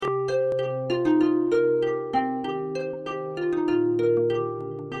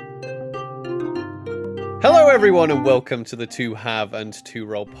everyone, and welcome to the Two Have and Two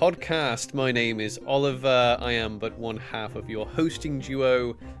Roll podcast. My name is Oliver. I am but one half of your hosting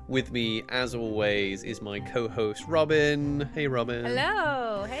duo. With me, as always, is my co-host Robin. Hey, Robin.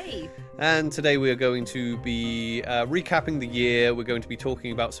 Hello. Hey. And today we are going to be recapping the year. We're going to be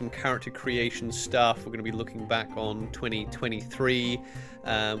talking about some character creation stuff. We're going to be looking back on 2023.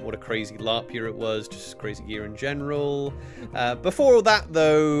 What a crazy LARP year it was, just a crazy year in general. Before all that,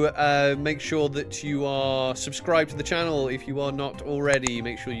 though, make sure that you are subscribed to the channel. If you are not already,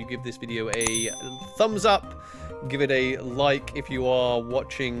 make sure you give this video a thumbs up. Give it a like if you are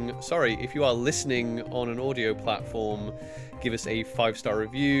if you are listening on an audio platform. Give us a 5-star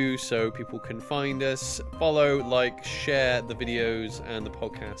review so people can find us. Follow, like, share the videos and the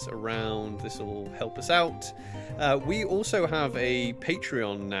podcasts around. This will help us out. We also have a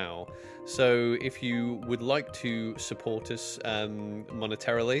Patreon now. So if you would like to support us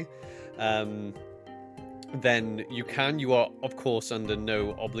monetarily, then you can. You are, of course, under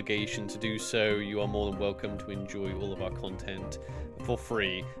no obligation to do so. You are more than welcome to enjoy all of our content for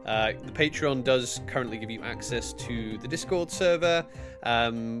free. The Patreon does currently give you access to the Discord server,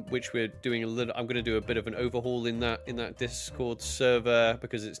 which we're doing I'm going to do a bit of an overhaul in that Discord server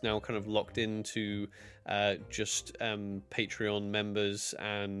because it's now kind of locked into just Patreon members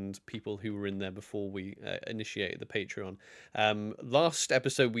and people who were in there before we initiated the Patreon. Last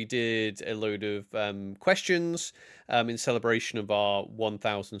episode we did a load of questions in celebration of our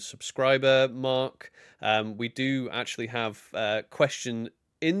 1,000 subscriber mark. We do actually have a question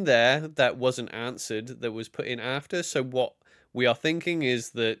in there that wasn't answered that was put in after. So what we are thinking is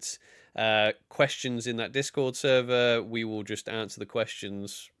that questions in that Discord server, we will just answer the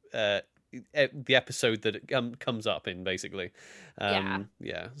questions the episode that it comes up in, basically.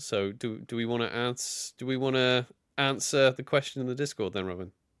 Yeah. So do we want to answer the question in the Discord then,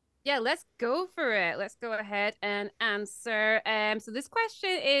 Robin? Yeah, let's go for it. Let's go ahead and answer. So this question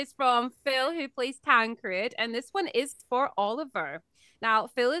is from Phil, who plays Tancred, and this one is for Oliver. Now,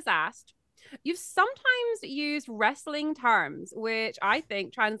 Phil is asked, you've sometimes used wrestling terms, which I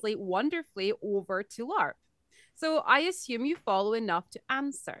think translate wonderfully over to LARP. So I assume you follow enough to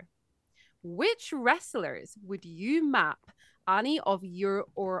answer. Which wrestlers would you map any of your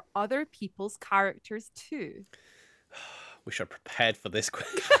or other people's characters to? Wish I prepared for this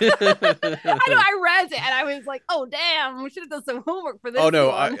question. I know, I read it and I was like, "Oh damn, we should have done some homework for this." Oh no,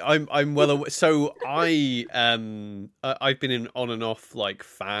 one. I'm well aware. So I've been an on and off like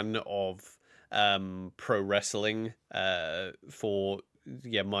fan of pro wrestling for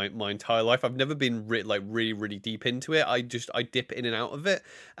my entire life. I've never been really deep into it. I dip in and out of it.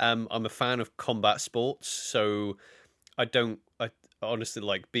 I'm a fan of combat sports, so I honestly,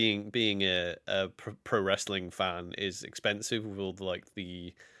 like, being a pro wrestling fan is expensive with all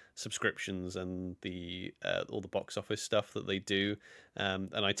the subscriptions and the all the box office stuff that they do, and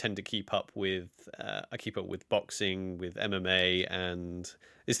I tend to keep up with boxing, with MMA, and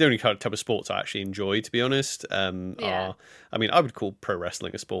it's the only kind of type of sports I actually enjoy, to be honest. I mean, I would call pro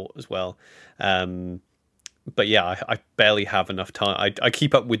wrestling a sport as well. But yeah, I barely have enough time. I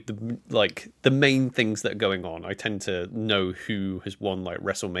keep up with the main things that are going on. I tend to know who has won like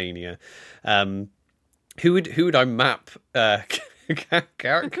WrestleMania. Who would I map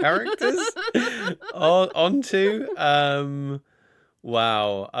characters onto?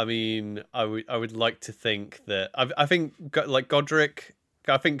 Wow. I mean, I would like to think that I think like Godric.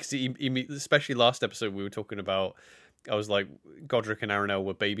 I think 'cause he especially last episode we were talking about. I was like, Godric and Aranel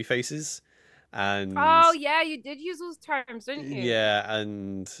were baby faces. And oh yeah, you did use those terms, didn't you? Yeah,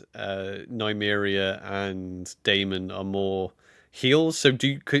 and Nymeria and Damon are more heels. So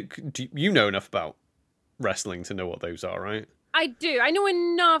do you know enough about wrestling to know what those are, right? I do. I know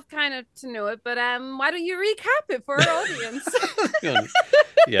enough kind of to know it, but why don't you recap it for our audience?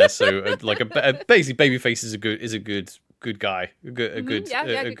 Yeah, so basically babyface is a good guy, a good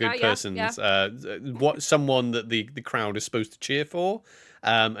guy, person. Yeah. Someone that the crowd is supposed to cheer for.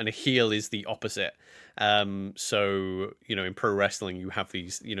 And a heel is the opposite. So, in pro wrestling, you have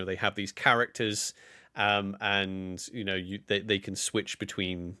these, they have these characters, and they can switch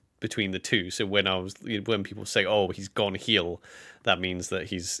between the two. So when people say, "Oh, he's gone heel," that means that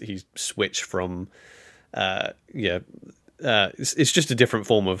he's switched from, it's just a different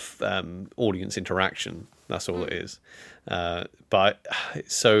form of audience interaction. That's all it is. But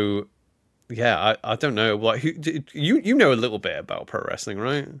so. Yeah, I don't know. Like, you know a little bit about pro wrestling,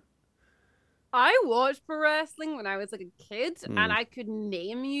 right? I watched pro wrestling when I was like a kid, and Mm, I could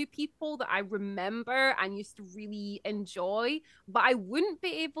name you people that I remember and used to really enjoy, but I wouldn't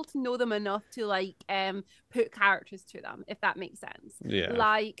be able to know them enough to like put characters to them, if that makes sense. yeah.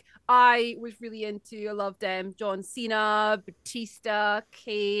 Like I was really into, I loved John Cena, Batista,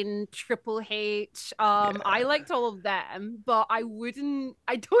 Kane, Triple H. I Yeah. liked all of them, but I don't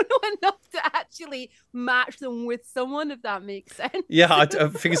know enough to actually match them with someone, if that makes sense. Yeah,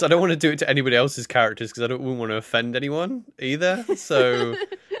 because I don't want to do it to anybody else's characters because I don't wouldn't want to offend anyone either. So, True.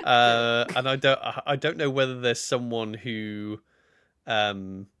 and I don't know whether there's someone who,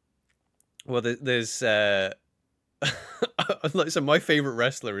 um, well, there's like so my favorite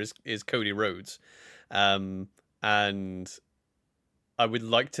wrestler is Cody Rhodes, um, and I would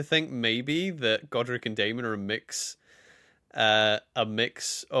like to think maybe that Godric and Damon are a mix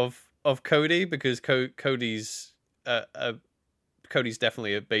of Cody because Cody's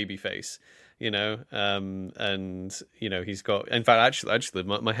definitely a baby face, and he's got. In fact, actually,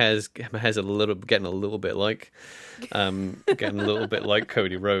 my hair's getting a little bit like,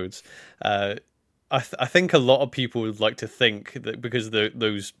 Cody Rhodes. I think a lot of people would like to think that because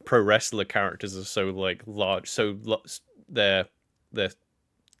those pro wrestler characters are so like large, they're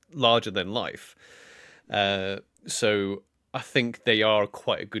larger than life. So I think they are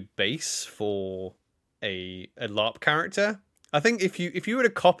quite a good base for a LARP character. I think if you were to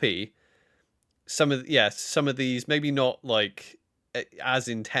copy some of these, maybe not like as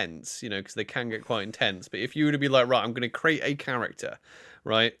intense, because they can get quite intense. But if you were to be like, right, I'm going to create a character,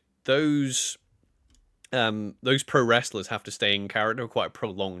 right? Those pro wrestlers have to stay in character for quite a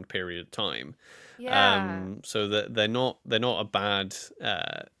prolonged period of time, Yeah. so that they're not a bad.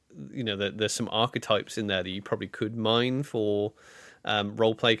 There's some archetypes in there that you probably could mine for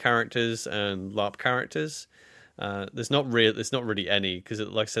role play characters and LARP characters. There's not really any because,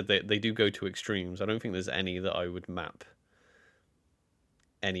 like I said, they do go to extremes. I don't think there's any that I would map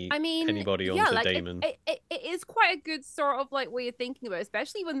I mean, anybody yeah, onto like Damon. it is quite a good sort of like way of thinking about it,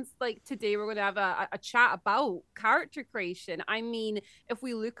 especially when like today we're going to have a chat about character creation. I mean, if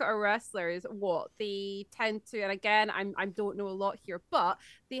we look at our wrestlers, what they tend to, and again, I don't know a lot here, but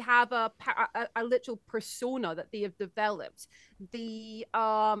they have a literal persona that they have developed. They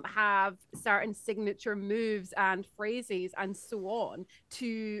have certain signature moves and phrases and so on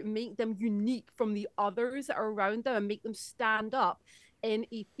to make them unique from the others that are around them and make them stand up in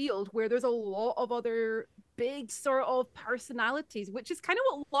a field where there's a lot of other big sort of personalities, which is kind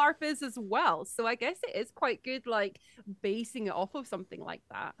of what LARP is as well. So I guess it is quite good, like basing it off of something like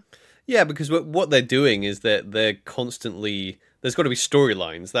that. Yeah, because what they're doing is that they're constantly there's got to be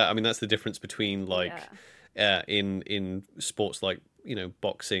storylines. That's the difference between Yeah. like in sports like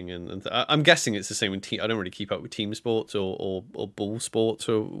boxing I'm guessing it's the same with team. I don't really keep up with team sports or ball sports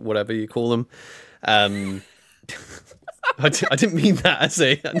or whatever you call them. Um, I didn't mean that as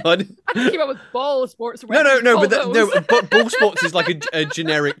a no, I didn't, I can keep up with ball sports or no, whatever no, you no, call no. those. But ball sports is like a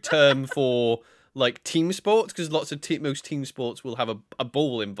generic term for like team sports because lots of most team sports will have a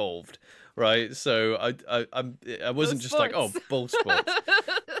ball involved, right? So I Those wasn't just like, oh, sports. ball sports,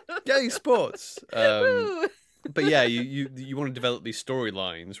 yay sports. Woo. But yeah, you want to develop these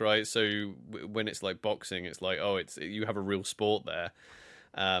storylines, right? So when it's like boxing, it's like, oh, you have a real sport there,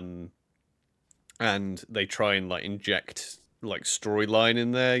 um, and they try and like inject like storyline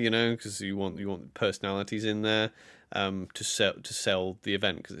in there, because you want personalities in there, to sell the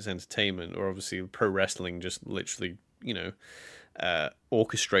event because it's entertainment. Or obviously, pro wrestling just literally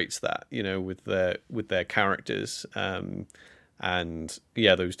orchestrates that, with their characters, and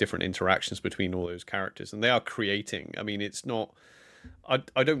yeah, those different interactions between all those characters, and they are creating. I mean, it's not.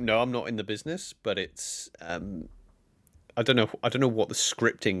 I don't know. I'm not in the business, but it's. I don't know. I don't know what the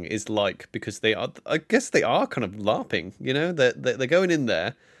scripting is like because they are. I guess they are kind of LARPing. They're going in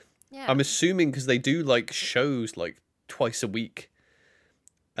there. Yeah. I'm assuming because they do like shows like twice a week,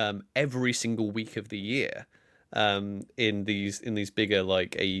 every single week of the year, in these bigger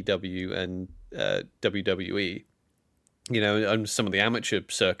like AEW and WWE. And some of the amateur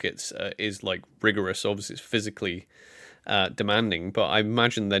circuits is like rigorous. Obviously, it's physically demanding, but I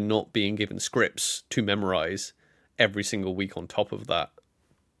imagine they're not being given scripts to memorize every single week on top of that.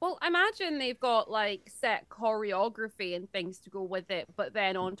 Well, imagine they've got like set choreography and things to go with it, but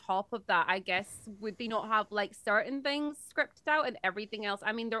then on top of that, I guess would they not have like certain things scripted out and everything else?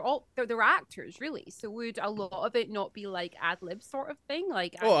 I mean, they're actors, really. So would a lot of it not be like ad lib sort of thing,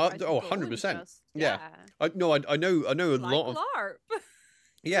 like as you go and 100%. just Yeah. yeah, I know a like lot of. LARP.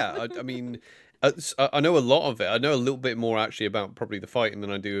 Yeah, I mean, I know a lot of it. I know a little bit more actually about probably the fighting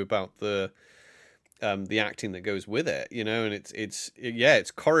than I do about the acting that goes with it, and it's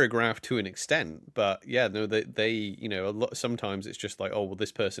choreographed to an extent, but no, they a lot, sometimes it's just like, oh well,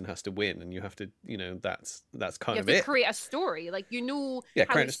 this person has to win, and you have to, that's You kind have of to it. create a story, like Yeah,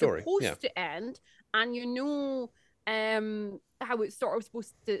 how create a it's story. Yeah. supposed to end, and how it's sort of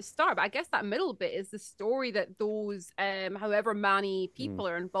supposed to start. But I guess that middle bit is the story that those however many people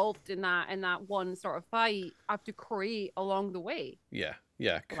are involved in that one sort of fight have to create along the way. Yeah.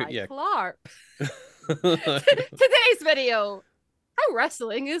 Like Yeah. LARP. Today's video. How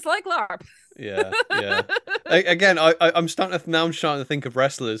wrestling is like LARP. Yeah. Again, I'm starting to think of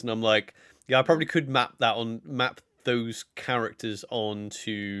wrestlers, and I'm like, yeah, I probably could map those characters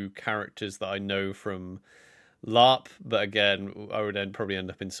onto characters that I know from LARP, but again, I would probably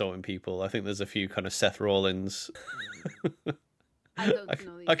end up insulting people. I think there's a few kind of Seth Rollins. I don't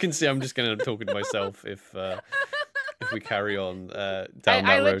know these I can see things. I'm just going to talking to myself if we carry on down I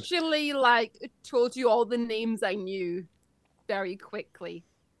that road. literally told you all the names I knew very quickly.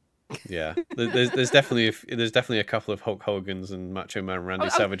 Yeah, there's definitely a couple of Hulk Hogan's and Macho Man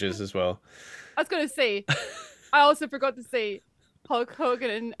Randy Savages as well. I was gonna say, I also forgot to say Hulk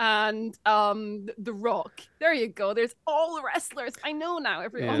Hogan and The Rock. There you go. There's all the wrestlers. I know now,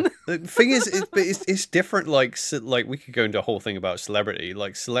 everyone. Yeah. The thing is, it's different. Like we could go into a whole thing about celebrity.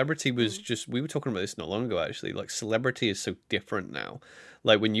 Like celebrity was just, we were talking about this not long ago actually. Like celebrity is so different now.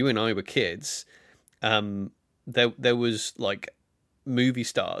 Like when you and I were kids, there was like movie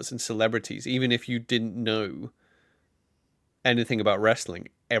stars and celebrities. Even if you didn't know anything about wrestling,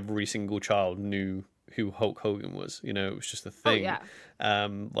 every single child knew who Hulk Hogan was. It was just a thing. Oh, yeah.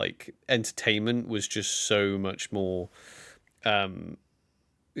 Like entertainment was just so much more. It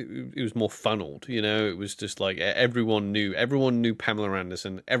was more funneled. It was just like everyone knew Pamela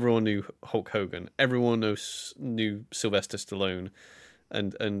Anderson, everyone knew Hulk Hogan, everyone knew Sylvester Stallone,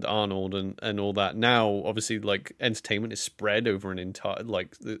 and Arnold and all that. Now, obviously, like entertainment is spread over an entire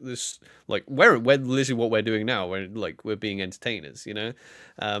this we're literally what we're doing now. We're being entertainers.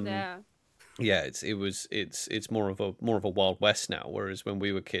 Yeah. Yeah, it's more of a Wild West now. Whereas when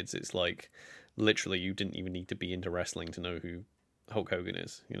we were kids, it's like literally you didn't even need to be into wrestling to know who Hulk Hogan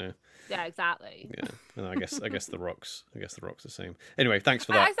is. Yeah, exactly. Yeah, and I guess the Rock's the same. Anyway, thanks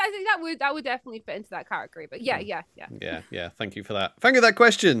for that. I think that would definitely fit into that category. But yeah. Thank you for that. Thank you for that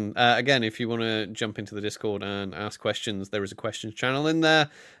question. Again, if you want to jump into the Discord and ask questions, there is a questions channel in there.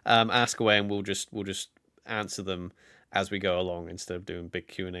 Ask away, and we'll just answer them as we go along instead of doing big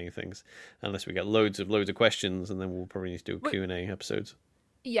Q&A things. Unless we get loads of questions, and then we'll probably need to do Q&A episodes.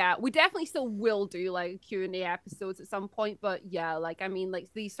 Yeah, we definitely still will do Q&A episodes at some point, but yeah,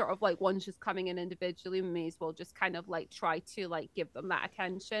 these sort of ones just coming in individually, we may as well just kind of try to give them that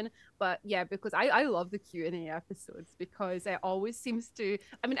attention. But yeah, because I love the Q&A episodes because it always seems to,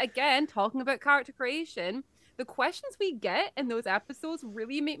 again, talking about character creation, the questions we get in those episodes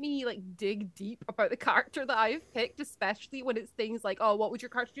really make me dig deep about the character that I've picked, especially when it's things like, oh, what would your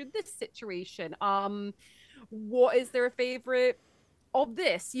character do in this situation? What is their favorite of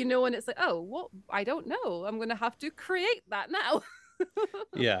this, and it's like, oh, what? I don't know. I'm gonna have to create that now.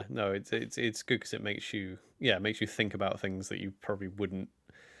 Yeah, no, it's good because it makes you think about things that you probably wouldn't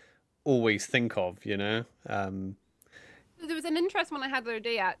always think of. There was an interesting one I had the other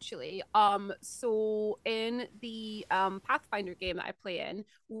day, actually. So in the Pathfinder game that I play in,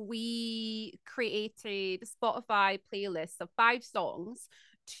 we created a Spotify playlist of 5 songs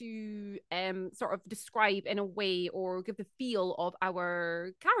to sort of describe in a way or give the feel of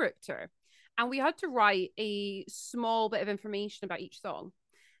our character. And we had to write a small bit of information about each song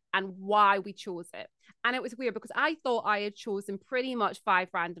and why we chose it. And it was weird because I thought I had chosen pretty much 5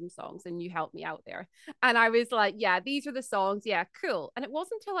 random songs, and you helped me out there. And I was like, yeah, these are the songs. Yeah, cool. And it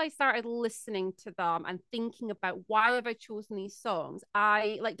wasn't until I started listening to them and thinking about why have I chosen these songs,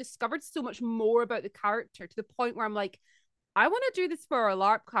 I discovered so much more about the character, to the point where I'm like, I want to do this for our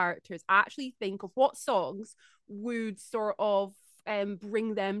LARP characters. Actually think of what songs would sort of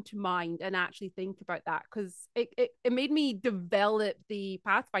bring them to mind, and actually think about that, because it made me develop the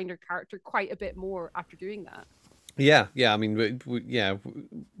Pathfinder character quite a bit more after doing that. Yeah. I mean,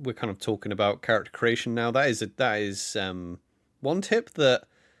 we're kind of talking about character creation now. That is one tip that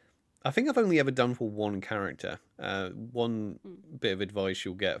I think I've only ever done for one character. One bit of advice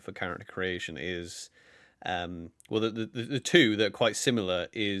you'll get for character creation is, the two that are quite similar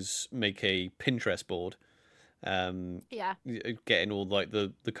is make a Pinterest board. Getting all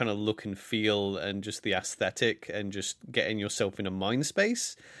the kind of look and feel and just the aesthetic, and just getting yourself in a mind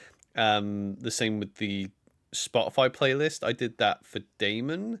space. The same with the Spotify playlist. I did that for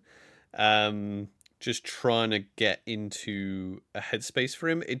Damon. just trying to get into a headspace for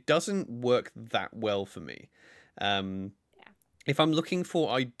him. It doesn't work that well for me. Um, Yeah. if I'm looking for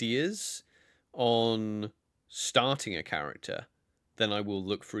ideas on starting a character, then I will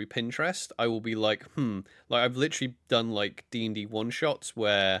look through Pinterest. I will be like, like I've literally done like D&D one shots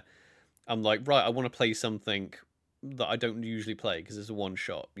where I'm like, right, I want to play something that I don't usually play because it's a one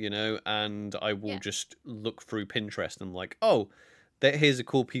shot, and I will Yeah. just look through Pinterest and I'm like, oh, here's a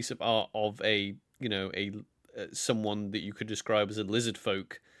cool piece of art of a, a someone that you could describe as a lizard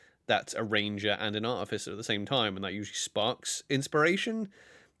folk that's a ranger and an artificer at the same time, and that usually sparks inspiration.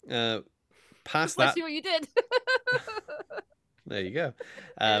 Uh, That's Past that, literally what you did. there you go.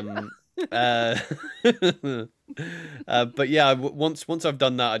 Yeah. Uh, but yeah, once I've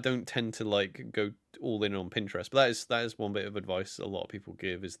done that, I don't tend to like go all in on Pinterest. But that is one bit of advice a lot of people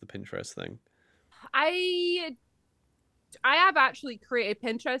give, is the Pinterest thing. I I have actually created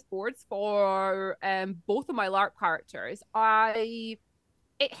Pinterest boards for both of my LARP characters. I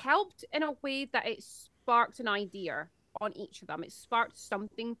It helped in a way that it sparked an idea on each of them. It sparked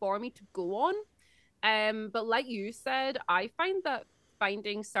something for me to go on. But like you said, I find that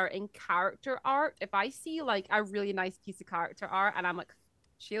finding certain character art, if I see like a really nice piece of character art and I'm like,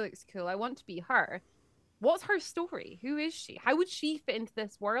 she looks cool, I want to be her. What's her story? Who is she? How would she fit into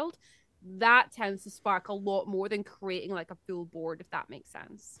this world? That tends to spark a lot more than creating like a full board, if that makes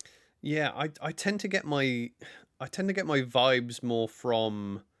sense. Yeah, I tend to get my vibes more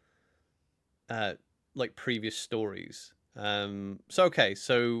from uh like previous stories.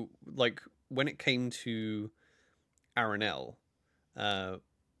 So like when it came to Aranel, uh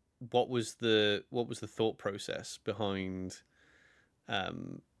what was the thought process behind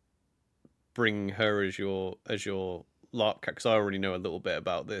um bringing her as your LARP character? Because I already know a little bit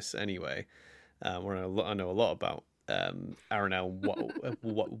about this anyway. I know a lot about Aranel,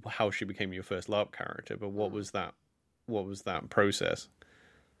 what how she became your first LARP character, but what was that process?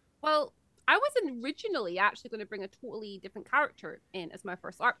 Well, I was originally actually going to bring a totally different character in as my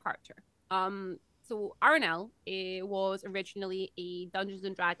first LARP character. So Arnell was originally a Dungeons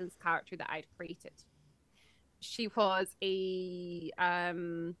and Dragons character that I'd created. She was a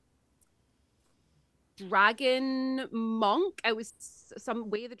dragon monk. I was some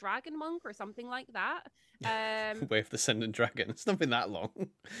way the dragon monk or something like that. Way of the Ascendant Dragon. It's not been that long.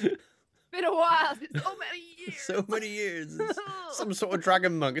 Been a while. It's been so many years. So many years. It's some sort of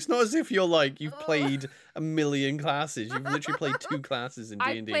dragon monk. It's not as if you've played a million classes. You've literally played 2 classes in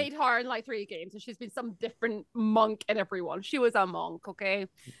D&D. I played her in like 3 games, and she's been some different monk in every one. She was a monk, okay?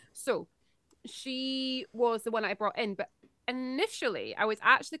 So she was the one I brought in, but initially I was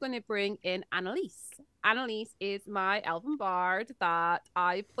actually going to bring in Annalise. Annalise is my elven bard that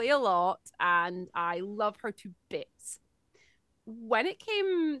I play a lot, and I love her to bits. When it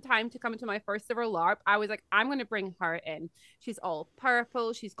came time to come into my first ever LARP, I was like, I'm going to bring her in. She's all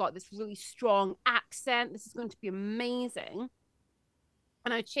purple. She's got this really strong accent. This is going to be amazing.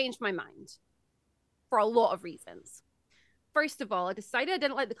 And I changed my mind for a lot of reasons. First of all, I decided I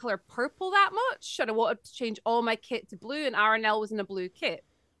didn't like the color purple that much, and I wanted to change all my kit to blue, and RNL was in a blue kit.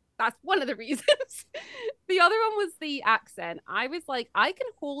 That's one of the reasons. The other one was the accent. I was like, I can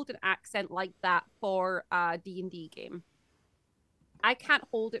hold an accent like that for a D&D game. I can't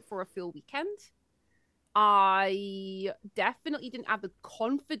hold it for a full weekend. I definitely didn't have the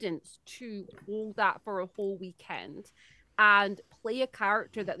confidence to hold that for a whole weekend and play a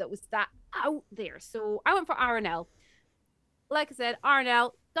character that was that out there. So I went for RNL. Like I said,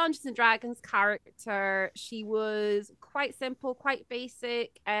 RNL, Dungeons and Dragons character. She was quite simple, quite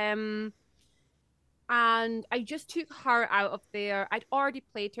basic. And I just took her out of there. I'd already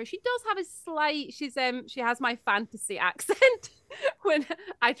played her. She does have a slight, she has my fantasy accent. When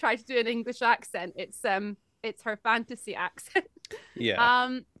I try to do an English accent, it's her fantasy accent.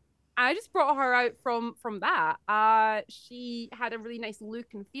 Yeah. I just brought her out from that. She had a really nice look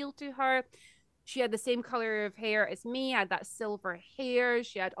and feel to her. She had the same color of hair as me, had that silver hair.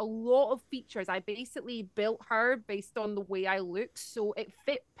 She had a lot of features. I basically built her based on the way I look, so it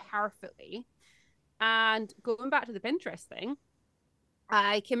fit perfectly. And going back to the Pinterest thing,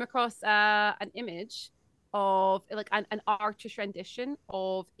 I came across an image of like an artist rendition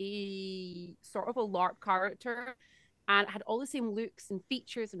of a sort of a LARP character, and it had all the same looks and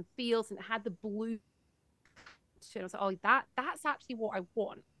features and feels, and it had the blue. And I was like, oh, that's actually what I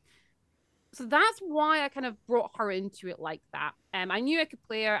want. So that's why I kind of brought her into it like that. I knew I could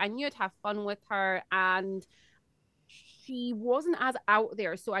play her, I knew I'd have fun with her, and she wasn't as out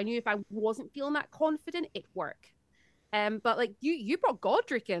there. So I knew if I wasn't feeling that confident, it'd work. But like you brought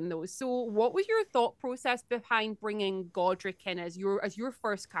Godric in though. So what was your thought process behind bringing Godric in as your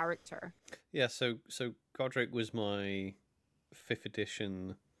first character? Yeah, so Godric was my fifth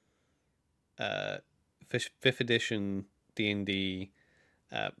edition, uh, fifth edition D&D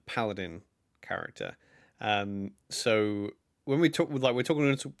paladin character. So when we talk, like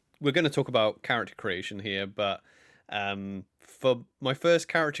we're going to talk about character creation here, but for my first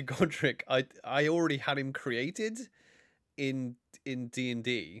character, Godric, I already had him created in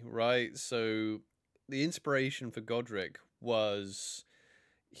D&D, right? So the inspiration for Godric was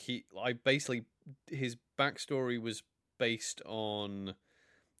I basically his backstory was based on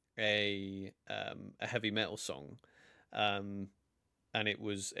a heavy metal song, um, and it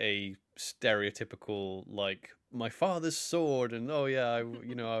was a stereotypical like my father's sword, and oh yeah,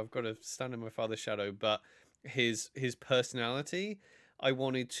 I've got to stand in my father's shadow. But his personality, I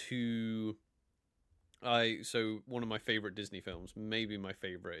wanted to. So one of my favorite Disney films, maybe my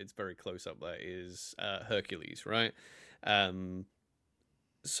favorite, it's very close up there, is Hercules, right? Um,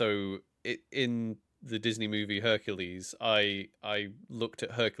 so in the Disney movie Hercules, I looked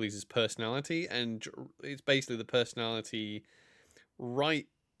at Hercules' personality, and it's basically the personality right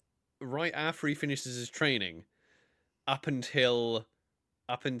right after he finishes his training, up until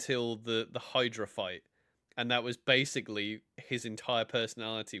the Hydra fight, and that was basically his entire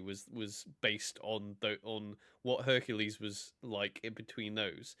personality was based on what Hercules was like in between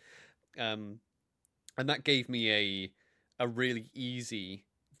those, um, and that gave me a really easy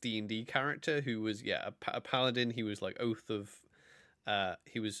D&D character who was a paladin. He was like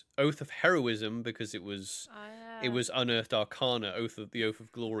he was Oath of Heroism because it Yeah. was Unearthed Arcana. The Oath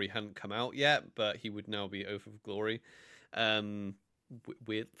of Glory hadn't come out yet, but he would now be Oath of Glory. Um,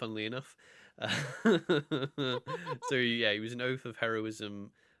 Weird, funnily enough. So yeah, he was an Oath of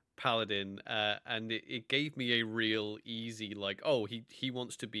Heroism paladin, and it gave me a real easy like, oh, he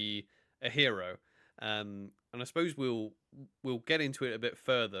wants to be a hero. And I suppose we'll get into it a bit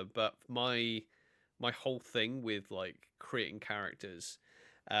further, but my whole thing with like creating characters,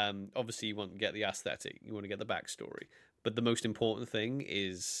 obviously you want to get the aesthetic, you want to get the backstory, but the most important thing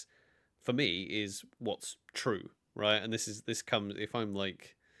is for me is what's true, right? And this comes if I'm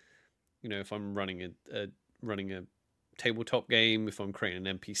like, if I'm running a tabletop game, if I'm creating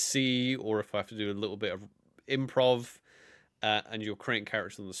an NPC, or if I have to do a little bit of improv, and you're creating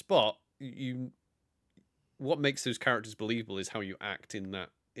characters on the spot, what makes those characters believable is how you act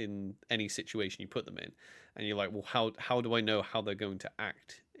in any situation you put them in. And you're like, well, how do I know how they're going to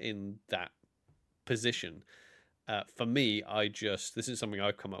act in that position? For me, this is something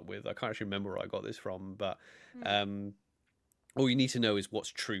I've come up with. I can't actually remember where I got this from, but um, all you need to know is what's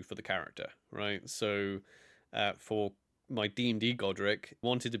true for the character, right? So for my D&D Godric,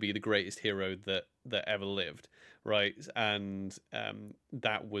 wanted to be the greatest hero that ever lived, right? And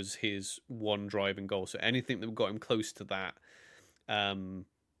that was his one driving goal. So anything that got him close to that,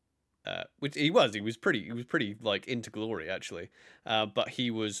 which he was pretty like into glory actually, but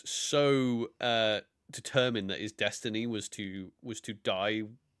he was so determined that his destiny was to die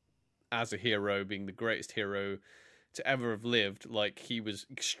as a hero, being the greatest hero to ever have lived. Like he was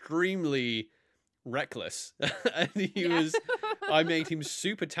extremely reckless, and Yeah. I made him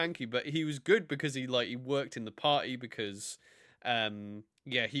super tanky, but he was good because he worked in the party because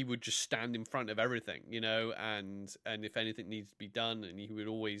he would just stand in front of everything, and if anything needs to be done, and he would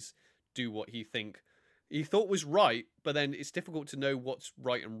always do what he thought was right. But then it's difficult to know what's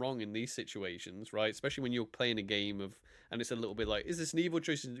right and wrong in these situations, right? Especially when you're playing a game and it's a little bit like, is this an evil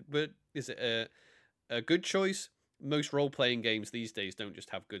choice, but is it a good choice? Most role-playing games these days don't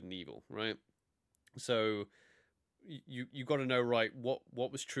just have good and evil, right? So you got to know, right, what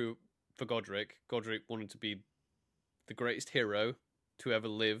was true for Godric. Godric wanted to be the greatest hero to ever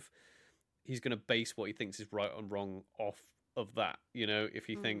live. He's going to base what he thinks is right and wrong off of that. If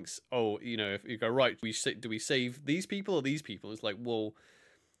he thinks, if you go, right, do we save these people or these people? It's like, well,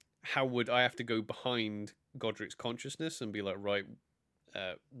 how would I have to go behind Godric's consciousness and be like, right,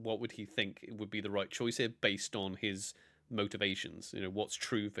 what would he think would be the right choice here based on his motivations? What's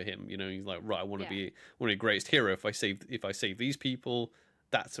true for him? He's like, right, I want to be one of the greatest hero. If I save these people,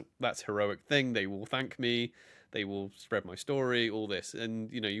 that's a heroic thing. They will thank me. They will spread my story. All this, and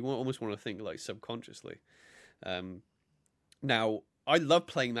you almost want to think like subconsciously. Now, I love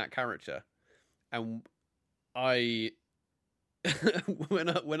playing that character, and I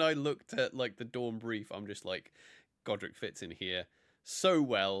when I looked at like the Dawn brief, I'm just like, Godric fits in here so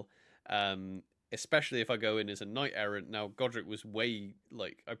well. Especially if I go in as a knight errant. Now, Godric was I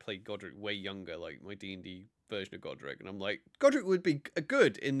played Godric way younger, like my D&D version of Godric, and I'm like, Godric would be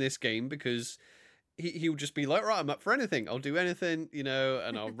good in this game because he would just be like, right, I'm up for anything. I'll do anything, you know,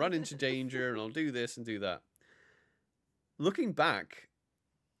 and I'll run into danger and I'll do this and do that. Looking back,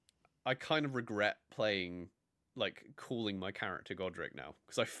 I kind of regret playing, like, calling my character Godric now,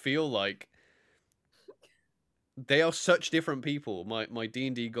 because I feel like they are such different people. My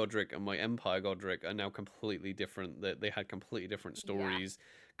D&D Godric and my Empire Godric are now completely different. That they had completely different stories,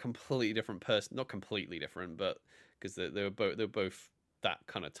 completely different person. Not completely different, but because they were both that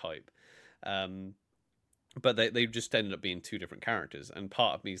kind of type. But they just ended up being two different characters. And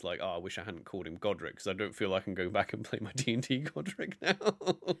part of me is like, oh, I wish I hadn't called him Godric, because I don't feel like I can go back and play my D&D Godric now.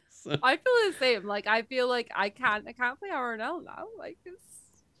 So. I feel the same. Like I feel like I can't play RNL now. Like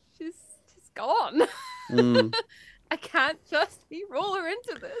she's gone. I can't just roll her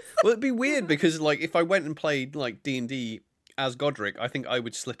into this. Well, it'd be weird because, like, if I went and played like D&D as Godric, I think I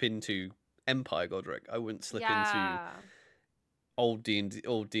would slip into Empire Godric. I wouldn't slip into old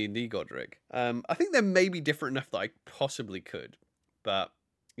D&D Godric. I think they're maybe different enough that I possibly could, but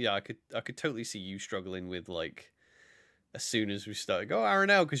yeah, I could totally see you struggling with, like, as soon as we started, go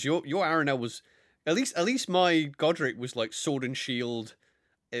Aranel, because your Aranel was at least my Godric was like sword and shield.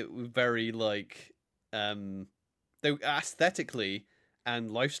 It was very like though aesthetically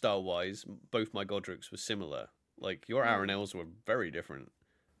and lifestyle wise, both my Godrics were similar. Like your Aranels were very different.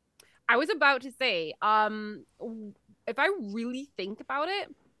 I was about to say, if I really think about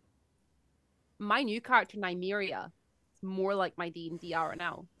it, my new character Nymeria is more like my D&D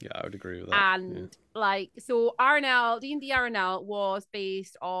RNL. Yeah, I would agree with that. And like, so RNL, D&D RNL was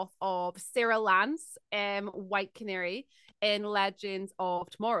based off of Sarah Lance, White Canary in Legends of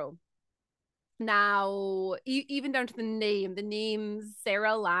Tomorrow. Now, even down to the name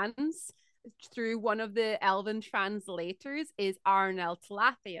Sarah Lance, through one of the Elven translators, is Arnel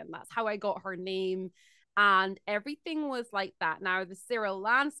Talathian. That's how I got her name. And everything was like that. Now, the Sarah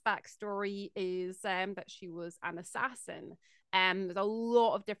Lance backstory is that she was an assassin. There's a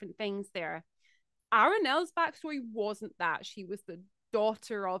lot of different things there. Aranel's backstory wasn't that. She was the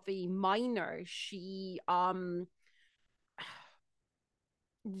daughter of a miner. She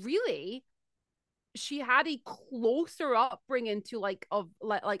really, she had a closer upbringing to like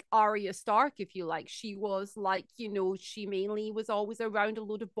Arya Stark, if you like. She was like, you know, she mainly was always around a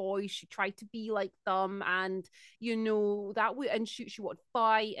load of boys. She tried to be like them, and you know that would, and she would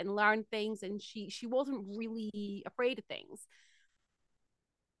fight and learn things, and she wasn't really afraid of things.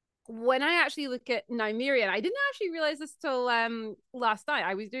 When I actually look at Nymeria, I didn't actually realize this till last night.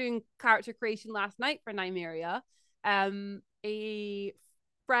 I was doing character creation last night for Nymeria. A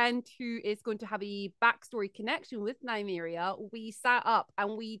friend who is going to have a backstory connection with Nymeria, we sat up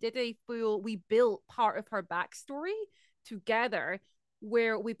and we built part of her backstory together,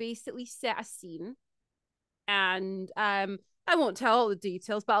 where we basically set a scene. And I won't tell all the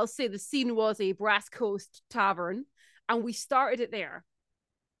details, but I'll say the scene was a Brass Coast tavern, and we started it there.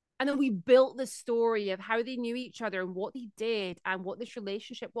 And then we built the story of how they knew each other and what they did and what this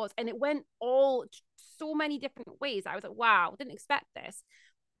relationship was. And it went all so many different ways. I was like, wow, didn't expect this.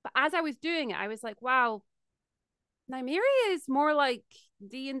 But as I was doing it, I was like, wow, Nymeria is more like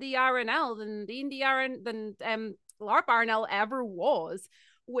D&D RNL than D&D RN than LARP RNL ever was,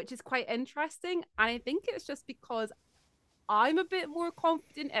 which is quite interesting. And I think it's just because I'm a bit more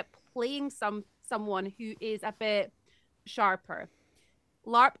confident at playing someone who is a bit sharper.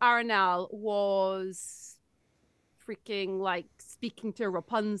 LARP RNL was freaking like speaking to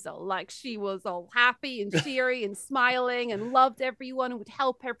Rapunzel. Like she was all happy and cheery and smiling and loved everyone and would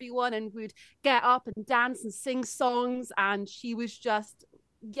help everyone and would get up and dance and sing songs. And she was just,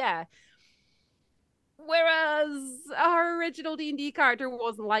 yeah. Whereas our original D&D character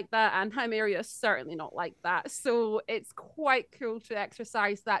wasn't like that, and Nymeria is certainly not like that. So it's quite cool to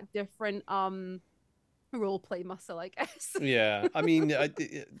exercise that different role play muscle, I guess. Yeah, I mean,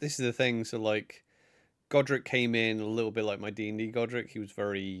 this is the thing. So, like, Godric came in a little bit like my D&D Godric. He was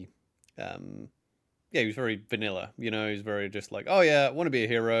very, he was very vanilla. You know, he was very just like, oh yeah, I want to be a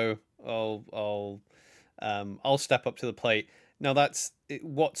hero. I'll step up to the plate. Now, that's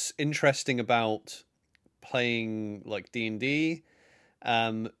what's interesting about playing like D&D.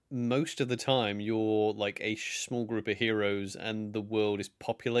 Most of the time, you're like a small group of heroes, and the world is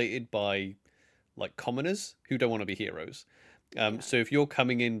populated by like commoners who don't want to be heroes. So if you're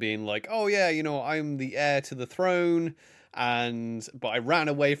coming in being like, oh yeah, you know, I'm the heir to the throne, but I ran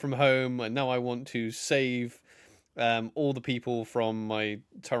away from home and now I want to save all the people from my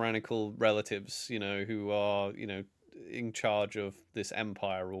tyrannical relatives, you know, who are, you know, in charge of this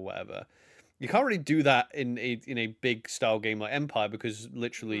empire or whatever. You can't really do that in a big style game like Empire, because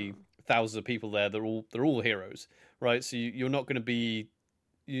literally thousands of people there, they're all heroes, right? So you're not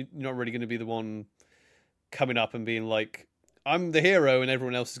really going to be the one coming up and being like, I'm the hero, and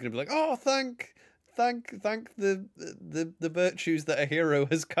everyone else is going to be like, oh, thank the virtues that a hero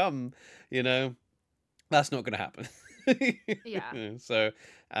has come. You know, that's not going to happen. Yeah. So,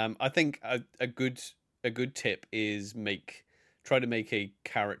 I think a good tip is try to make a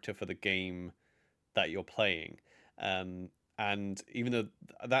character for the game that you're playing. Um, and even though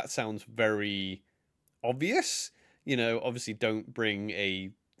that sounds very obvious, obviously don't bring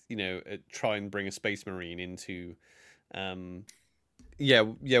try and bring a space marine into um, yeah.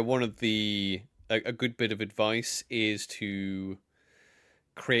 One of a good bit of advice is to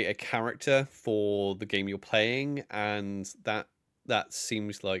create a character for the game you're playing, and that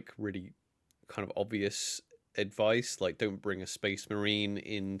seems like really kind of obvious advice. Like, don't bring a space marine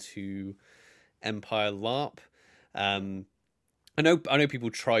into Empire LARP. Um, I know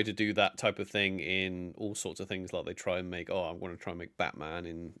people try to do that type of thing in all sorts of things. Like, they try and make, I want to try and make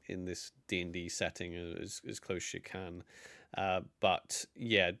Batman in this D&D setting as close as you can. But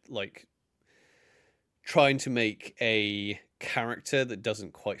yeah, like, trying to make a character that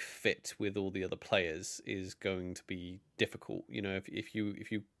doesn't quite fit with all the other players is going to be difficult. If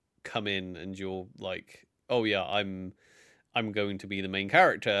you come in and you're like, oh yeah, I'm going to be the main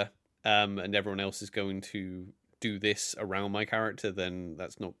character, and everyone else is going to do this around my character, then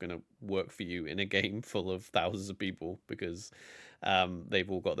that's not going to work for you in a game full of thousands of people, because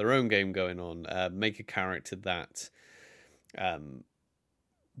they've all got their own game going on. Make a character that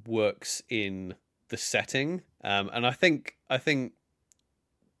works in the setting, and I think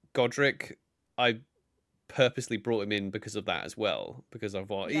Godric, I purposely brought him in because of that as well, because I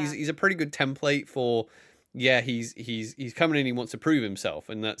thought Yeah. he's a pretty good template for, yeah, he's coming in, he wants to prove himself,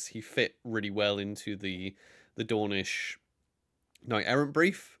 and he fit really well into the Dornish knight errant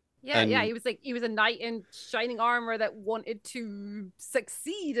brief. Yeah, And he was a knight in shining armor that wanted to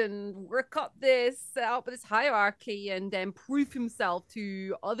succeed and work up this hierarchy and then prove himself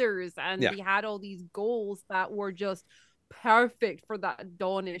to others. And yeah, he had all these goals that were just perfect for that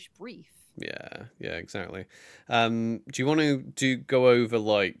Daunish brief. yeah, exactly. Do you want to go over,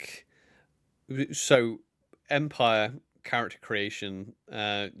 like, so Empire character creation?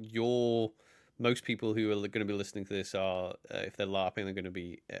 Most people who are going to be listening to this are, if they're LARPing, they're going to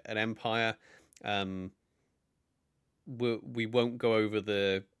be an Empire. Um, we won't go over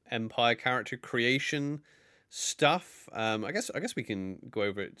the Empire character creation stuff. I guess we can go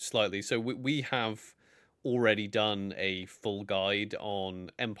over it slightly. So we have already done a full guide on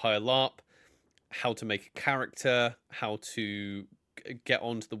Empire LARP, how to make a character, how to get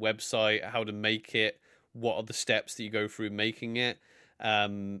onto the website, how to make it, what are the steps that you go through making it.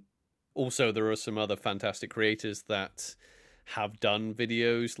 Also, there are some other fantastic creators that have done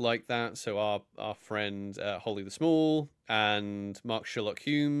videos like that. So our friend Holly the Small and Mark Sherlock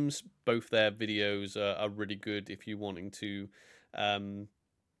Humes, both their videos are really good if you're wanting to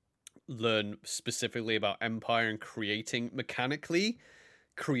learn specifically about Empire and creating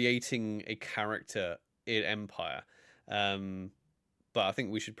a character in Empire. But I think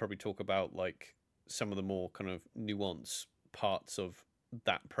we should probably talk about, like, some of the more kind of nuanced parts of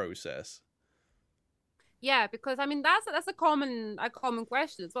that process. Yeah, because I mean that's a common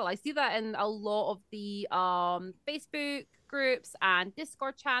question as well. I see that in a lot of the Facebook groups and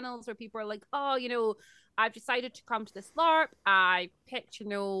Discord channels where people are like, oh, I've decided to come to this LARP. I picked,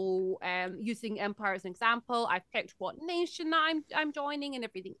 using Empire as an example. I've picked what nation that I'm joining and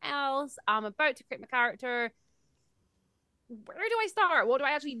everything else. I'm about to create my character. Where do I start? What do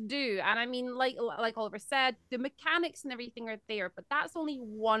I actually do? And I mean, like Oliver said, the mechanics and everything are there, but that's only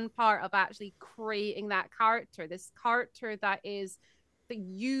one part of actually creating that character. This character that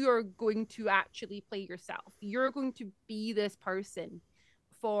you are going to actually play yourself. You're going to be this person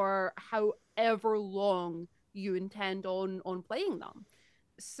for however long you intend on playing them.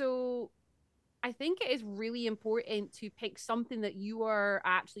 So I think it is really important to pick something that you are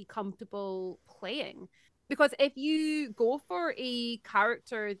actually comfortable playing. Because if you go for a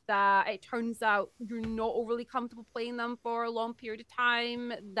character that it turns out you're not overly comfortable playing them for a long period of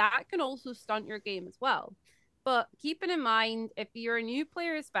time, that can also stunt your game as well. But keeping in mind, if you're a new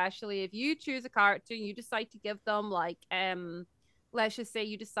player, especially if you choose a character and you decide to give them let's just say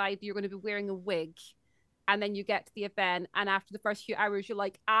you decide you're going to be wearing a wig, and then you get to the event, and after the first few hours you're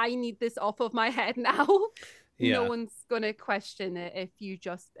like, I need this off of my head now. No Yeah. one's gonna question it if you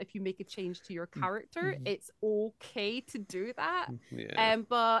make a change to your character. It's okay to do that. Yeah.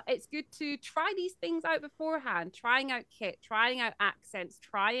 But it's good to try these things out beforehand, trying out kit, trying out accents,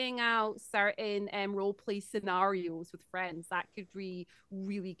 trying out certain role play scenarios with friends. That could be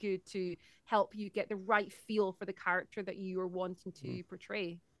really good to help you get the right feel for the character that you are wanting to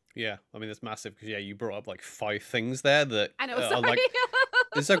portray. Yeah, I mean that's massive because you brought up like five things there that I know, are sorry. like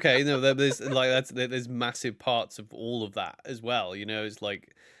it's okay. No, there's like there's massive parts of all of that as well. It's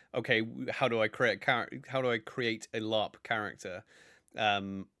like okay, how do I create a How do I create a LARP character?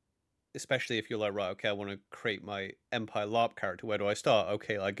 Um, Especially if you're like right, okay, I want to create my Empire LARP character. Where do I start?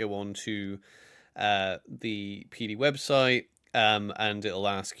 Okay, I go on to the PD website, and it'll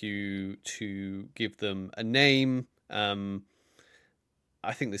ask you to give them a name.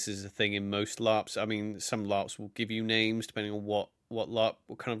 I think this is a thing in most LARPs. I mean, some LARPs will give you names depending on what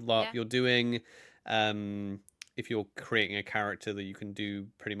kind of LARP Yeah. you're doing. If you're creating a character that you can do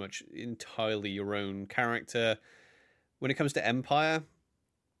pretty much entirely your own character. When it comes to Empire,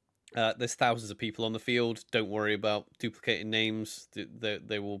 there's thousands of people on the field. Don't worry about duplicating names. No.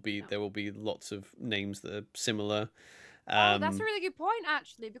 There will be lots of names that are similar. Oh, that's a Um, really good point,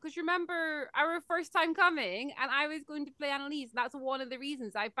 actually, because you remember our first time coming, and I was going to play Annalise. That's one of the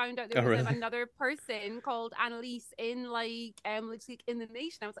reasons I found out there oh was really? another person called Annalise in literally in the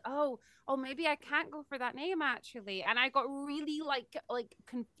nation. I was like, oh, maybe I can't go for that name actually, and I got really like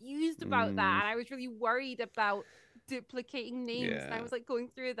confused about that, Mm, and I was really worried about duplicating names, and I yeah, was like going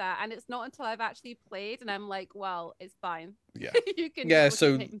through that, and it's not until I've actually played, and I'm like, well, it's fine. yeah, You can yeah. duplicate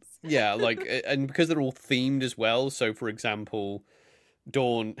So names. yeah, like, and because they're all themed as well. So for example,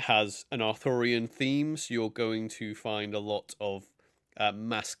 Dawn has an Arthurian theme, so you're going to find a lot of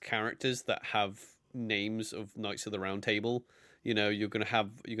masked characters that have names of Knights of the Round Table. You're gonna have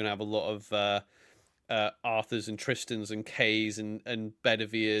a lot of Arthurs and Tristans and Kays and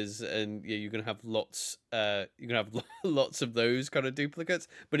Bedevirs, and yeah, you're gonna have lots. You're gonna have lots of those kind of duplicates,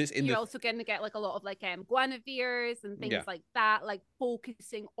 but it's in You're the also going to get like a lot of like Guinevere's and yeah, things like that, like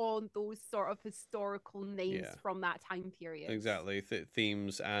focusing on those sort of historical names yeah, from that time period. exactly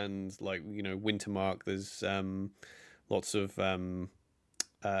themes, and like Wintermark. There's lots of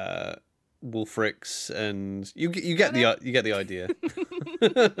uh Wolfricks, and you Oh get no. the idea.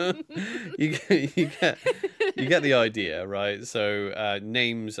 You get the idea, right? So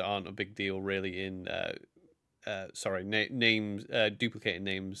names aren't a big deal really in sorry, names duplicating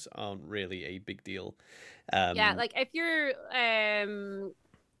names aren't really a big deal. Yeah, um like if you're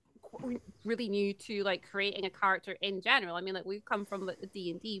really new to like creating a character in general, I mean, like we've come from like the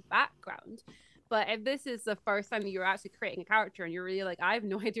D&D background, but if this is the first time that you're actually creating a character and you're really like, I have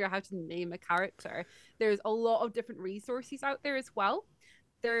no idea how to name a character, there's a lot of different resources out there as well.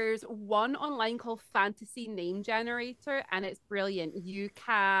 There's one online called Fantasy Name Generator, and it's brilliant. You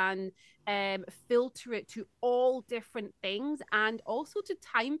can filter it to all different things and also to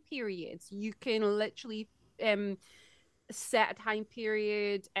time periods. You can literally set a time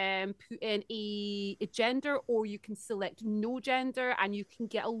period and put in a gender, or you can select no gender, and you can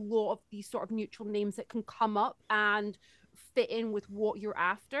get a lot of these sort of neutral names that can come up and fit in with what you're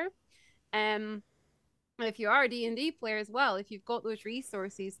after. Um, if you are a D&D player as well, if you've got those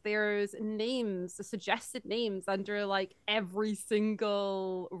resources, there's names, suggested names under like every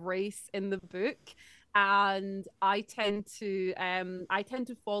single race in the book. And I tend to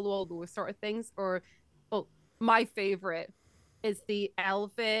follow all those sort of things. Or well, my favorite is the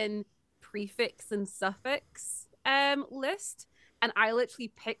Elven prefix and suffix list. And I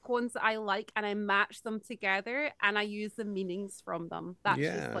literally pick ones that I like and I match them together and I use the meanings from them. That's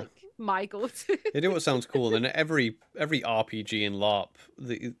just yeah, like my go-to. you know what sounds cool? And every RPG in LARP,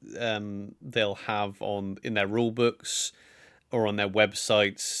 they'll have on in their rule books or on their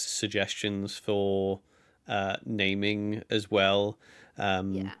websites suggestions for naming as well.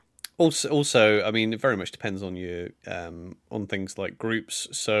 Um, Yeah. also, I mean, it very much depends on your on things like groups.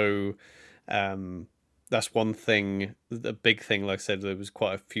 So um, that's one thing. The big thing, like I said, there was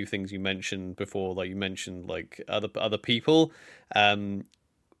quite a few things you mentioned before. Like you mentioned, like other people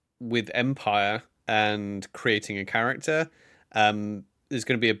with Empire and creating a character. There's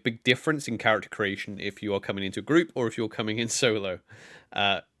going to be a big difference in character creation if you are coming into a group or if you're coming in solo.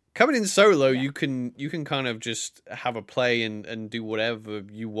 Uh, Coming in solo, Yeah. you can kind of just have a play and do whatever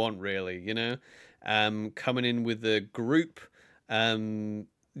you want, really. Coming in with a group,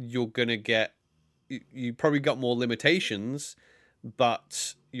 you're gonna get you probably got more limitations,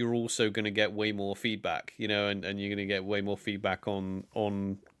 but you're also going to get way more feedback, and you're going to get way more feedback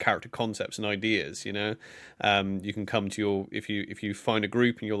on character concepts and ideas. You can come to your if you find a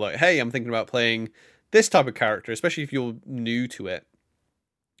group and you're like, hey, I'm thinking about playing this type of character, especially if you're new to it.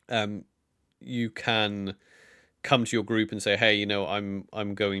 You can come to your group and say, hey,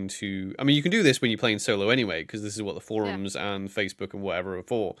 I'm going to. I mean, you can do this when you're playing solo anyway, because this is what the Yeah. forums and Facebook and whatever are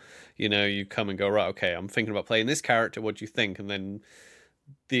for. You come and go, right, okay, I'm thinking about playing this character. What do you think? And then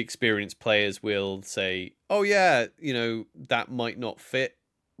the experienced players will say, oh yeah, that might not fit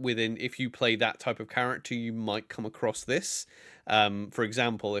within, if you play that type of character, you might come across this. For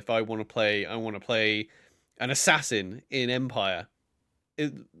example, if I want to play an assassin in Empire.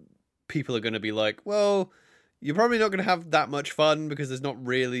 It, people are going to be like, well, you're probably not going to have that much fun because there's not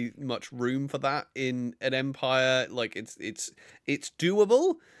really much room for that in an Empire. Like it's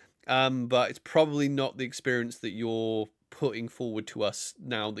doable, but it's probably not the experience that you're putting forward to us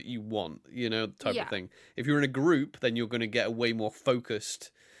now that you want, type of thing. If you're in a group, then you're going to get a way more focused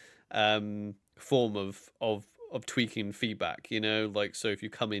form of tweaking feedback, like, so if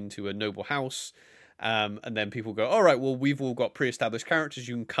you come into a noble house, and then people go, all right, well, we've all got pre-established characters.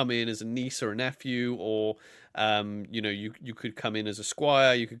 You can come in as a niece or a nephew, or, you could come in as a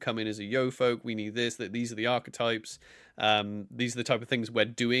squire. You could come in as a yo-folk. We need this. That these are the archetypes. These are the type of things we're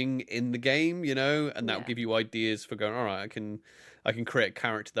doing in the game, and that will give you ideas for going, all right, I can create a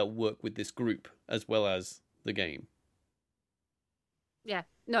character that will work with this group as well as the game. Yeah.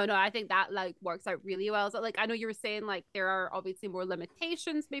 No, I think that like works out really well. So like I know you were saying like there are obviously more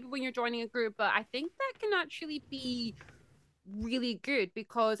limitations maybe when you're joining a group, but I think that can actually be really good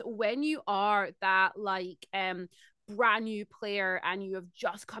because when you are that like brand new player and you have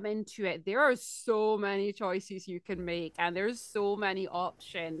just come into it, there are so many choices you can make and there's so many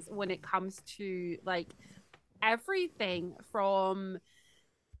options when it comes to like everything from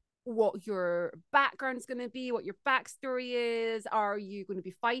what your background's going to be, what your backstory is. Are you going to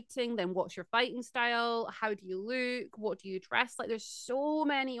be fighting? Then what's your fighting style? How do you look? What do you dress like? There's so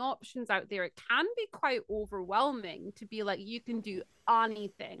many options out there. It can be quite overwhelming to be like, you can do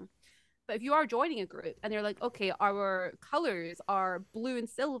anything. But if you are joining a group and they're like, okay, our colors are blue and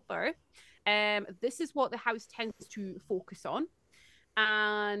silver, this is what the house tends to focus on.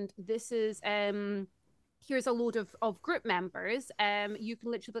 And this is here's a load of group members. You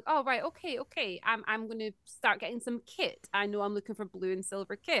can literally be like, oh right, okay. I'm gonna start getting some kit. I know I'm looking for blue and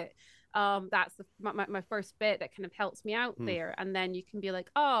silver kit. That's my first bit that kind of helps me out there. And then you can be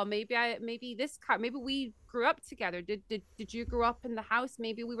like, oh, maybe this car, maybe we grew up together. Did you grow up in the house?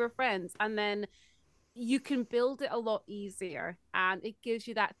 Maybe we were friends. And then you can build it a lot easier, and it gives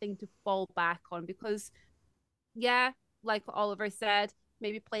you that thing to fall back on because, yeah, like Oliver said,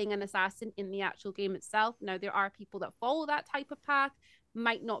 maybe playing an assassin in the actual game itself. Now, there are people that follow that type of path,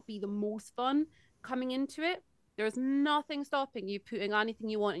 might not be the most fun coming into it. There's nothing stopping you putting anything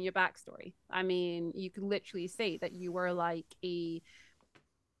you want in your backstory. I mean, you can literally say that you were like a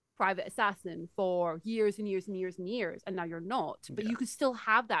private assassin for years and years and years and years, and now you're not. But you could still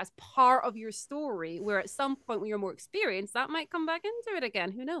have that as part of your story, where at some point when you're more experienced, that might come back into it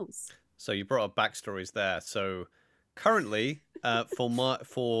again. Who knows? So you brought up backstories there. So currently, for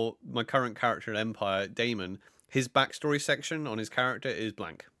my current character in Empire, Damon, his backstory section on his character is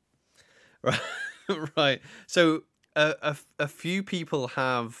blank. Right, right. So a few people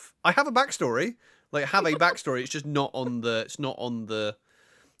have. I have a backstory. Like, have a backstory. It's just not on the. It's not on the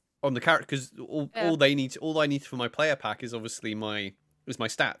character, because all I need for my player pack is obviously my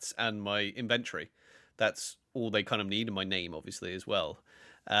stats and my inventory. That's all they kind of need, and my name obviously as well.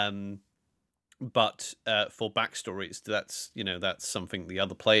 But for backstories, that's something the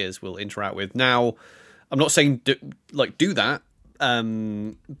other players will interact with. Now, I'm not saying do that,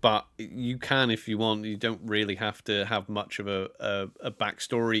 but you can if you want. You don't really have to have much of a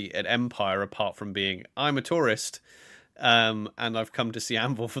backstory at Empire apart from being, I'm a tourist, and I've come to see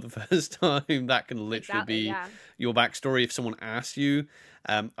Anvil for the first time. That can literally be your backstory if someone asks you.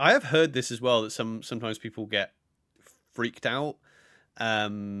 I have heard this as well, that sometimes people get freaked out.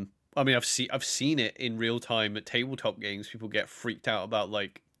 I mean, I've seen it in real time at tabletop games. People get freaked out about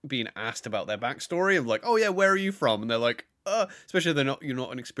like being asked about their backstory of like, oh yeah, where are you from? And they're like, especially if you're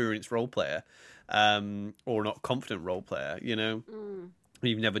not an experienced role player, or not confident role player.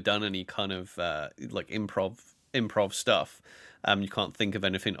 You've never done any kind of like improv stuff. You can't think of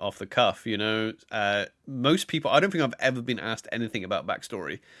anything off the cuff. Most people, I don't think I've ever been asked anything about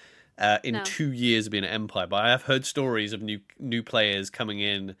backstory. In 2 years of being at Empire, but I have heard stories of new players coming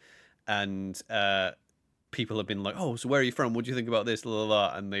in, and people have been like, "Oh, so where are you from? What do you think about this?" Blah, blah,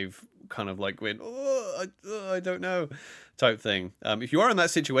 blah, and they've kind of like went, "Oh, I don't know," type thing. If you are in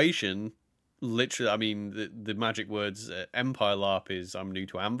that situation, literally, I mean, the magic words Empire LARP is, "I'm new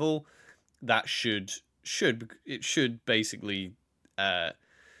to Anvil." That should basically.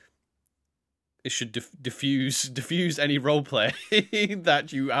 It should diffuse any role play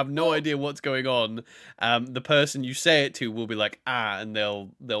that you have no idea what's going on. The person you say it to will be like, and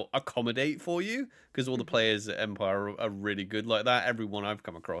they'll accommodate for you, because all the players at Empire are really good like that. Everyone I've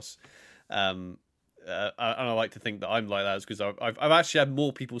come across, and I like to think that I'm like that, because I've actually had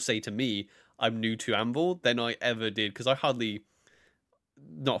more people say to me I'm new to Anvil than I ever did, because I hardly.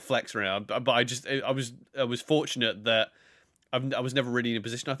 not a flex right now, but I was fortunate that I was never really in a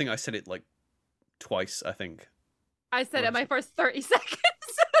position. I think I said it like twice. I think I said it my first 30 seconds.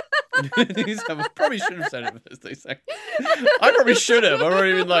 I probably should have said it first 30 seconds. I probably should have. I've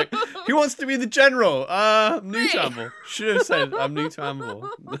already been like, who wants to be the general? I'm new to Anvil. Should have said I'm new to Anvil.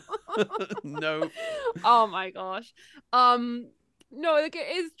 No. Oh my gosh. No, like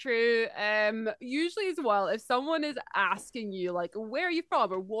it is true. Usually as well, if someone is asking you like, where are you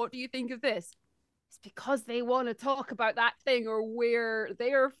from or what do you think of this? It's because they want to talk about that thing or where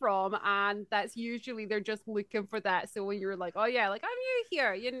they're from, and that's usually they're just looking for that. So when you're like, oh yeah, like I'm new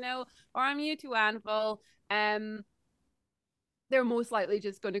here, you know, or I'm new to Anvil, they're most likely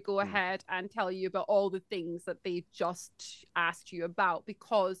just going to go ahead and tell you about all the things that they just asked you about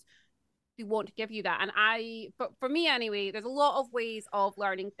because they want to give you that. And but for me anyway, there's a lot of ways of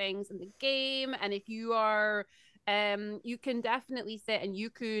learning things in the game, and if you are you can definitely sit and you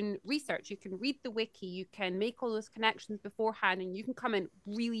can research, you can read the wiki, you can make all those connections beforehand, and you can come in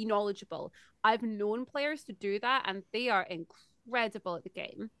really knowledgeable. I've known players to do that and they are incredible at the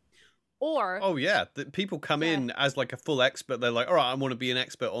game. Or oh yeah, people come in as like a full expert. They're like, all right, I want to be an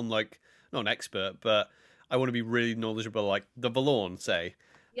expert on like, not an expert, but I want to be really knowledgeable, like the Valorn, say.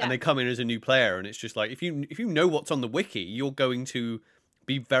 Yeah. And they come in as a new player, and it's just like if you know what's on the wiki, you're going to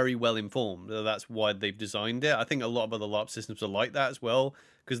be very well informed. That's why they've designed it. I think a lot of other LARP systems are like that as well.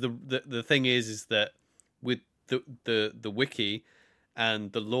 Because the thing is that with the wiki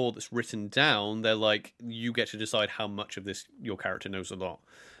and the lore that's written down, they're like you get to decide how much of this your character knows a lot.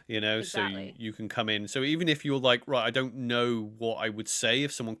 You know, exactly. So you can come in. So even if you're like, right, I don't know what I would say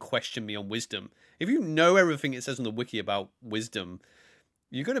if someone questioned me on wisdom. If you know everything it says on the wiki about wisdom,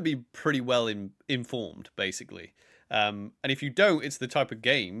 you're going to be pretty well informed, basically. And if you don't, it's the type of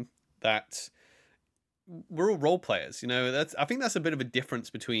game that we're all role players. You know, I think that's a bit of a difference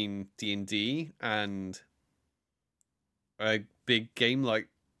between D&D and a big game like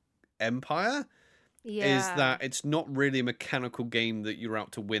Empire. Yeah. Is that it's not really a mechanical game that you're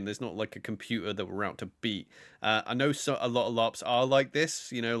out to win. There's not like a computer that we're out to beat. I know a lot of LARPs are like this,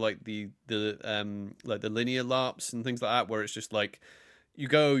 you know, like the linear LARPs and things like that, where it's just like you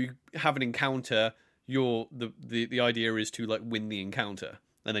go, you have an encounter, the idea is to like win the encounter,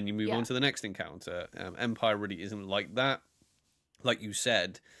 and then you move on to the next encounter. Empire really isn't like that. Like you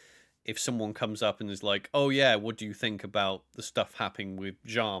said, if someone comes up and is like, oh yeah, what do you think about the stuff happening with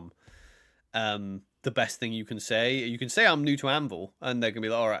Jam? The best thing you can say I'm new to Anvil, and they're gonna be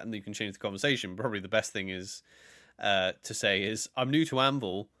like, all right, and you can change the conversation. Probably the best thing is to say is I'm new to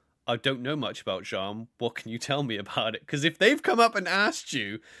Anvil. I don't know much about Jam. What can you tell me about it? Because if they've come up and asked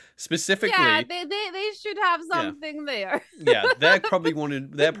you specifically, yeah, they should have something there. Yeah, they're probably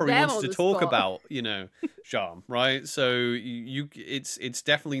wanted to talk about, you know, Jam, right? So it's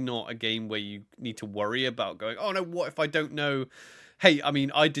definitely not a game where you need to worry about going, oh no, what if I don't know? Hey, I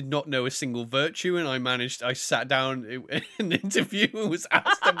mean, I did not know a single virtue, and I sat down in an interview and was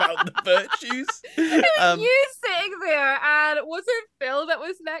asked about the virtues. It was you sitting there, and was it Phil that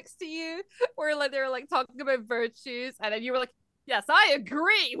was next to you? Where like they were like talking about virtues, and then you were like, yes, I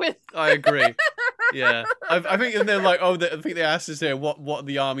agree with. I agree. Yeah, I think, and they're like, oh, I think they asked us here, what are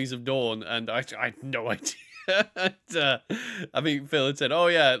the armies of Dawn, and I had no idea. And, I think Phil had said, oh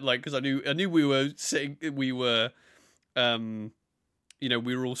yeah, like because I knew we were you know,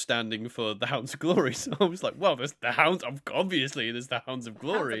 we were all standing for the Hounds of Glory. So I was like, well, there's the Hounds. Obviously, there's the Hounds of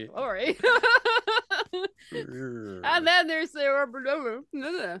Glory. And then there's the...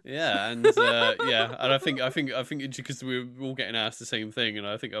 Yeah, and and I think because we were all getting asked the same thing, and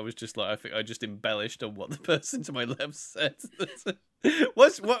I think I was just like, I think I just embellished on what the person to my left said.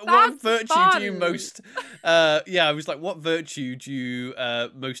 what virtue fun. do you most I was like, what virtue do you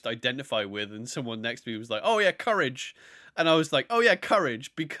most identify with? And someone next to me was like, oh yeah, courage. And I was like, oh yeah,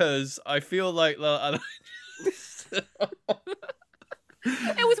 courage, because I feel like it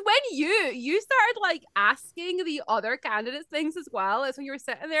was when you started like asking the other candidates things as well. As when you were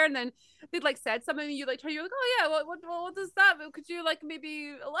sitting there, and then they'd like said something, and you like you're like, oh yeah, what does that? Could you like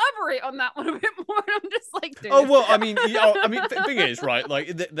maybe elaborate on that one a bit more? And I'm just like, dude. Oh well, I mean, the thing is, right?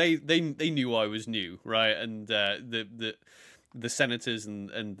 Like they knew I was new, right? And the senators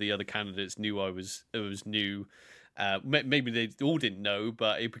and the other candidates knew I was new. Maybe they all didn't know,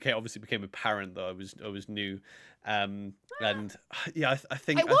 but it obviously became apparent that I was new. And yeah, I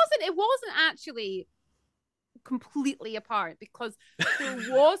think it wasn't actually completely apparent, because there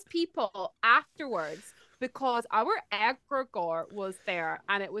was people afterwards, because our egregore was there,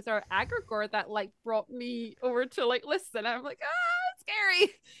 and it was our egregore that like brought me over to like listen. I'm like, it's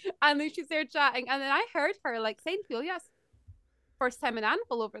scary, and then she's there chatting, and then I heard her like saying, "Feel yes." first time in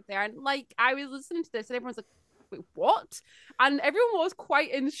Anvil over there. And like, I was listening to this and everyone's like, wait, what? And everyone was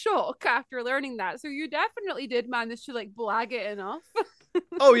quite in shock after learning that. So you definitely did manage to like blag it enough.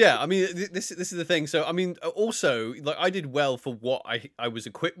 Oh yeah, I mean this is the thing. So I mean also like I did well for what I was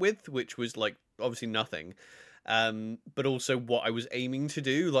equipped with, which was like obviously nothing. But also what I was aiming to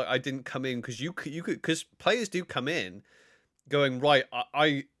do. Like I didn't come in because you could because players do come in going right.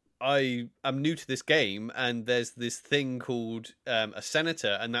 I am new to this game, and there's this thing called a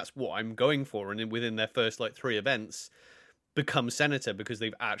senator, and that's what I'm going for. And within their first like 3 events, become senator because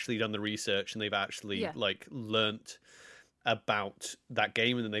they've actually done the research and they've actually like learnt about that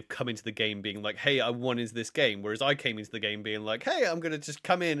game, and then they've come into the game being like, hey, I won is this game, whereas I came into the game being like, hey, I'm gonna just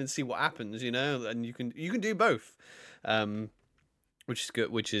come in and see what happens, you know. And you can do both, which is good,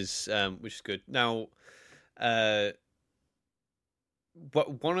 which is good. Now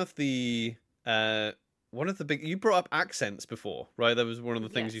but one of the big, you brought up accents before, right? That was one of the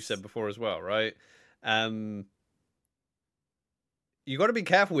things you said before as well, right? You got to be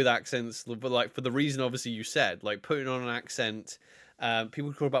careful with accents, but like for the reason obviously you said, like putting on an accent.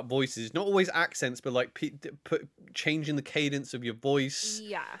 People talk about voices, not always accents, but like changing the cadence of your voice.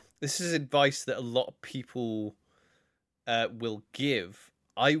 Yeah, this is advice that a lot of people will give.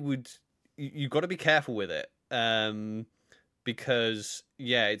 You got to be careful with it, because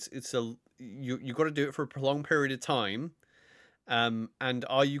you got to do it for a prolonged period of time. And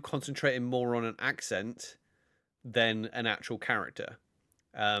are you concentrating more on an accent than an actual character?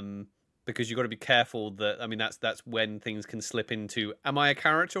 Because you've got to be careful that, I mean, that's when things can slip into, am I a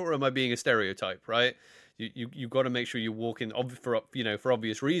character or am I being a stereotype, right? You've got to make sure you're walking, for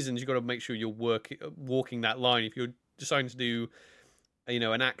obvious reasons, you've got to make sure you're walking that line. If you're deciding to do,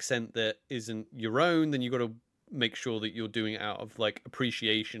 an accent that isn't your own, then you've got to make sure that you're doing it out of like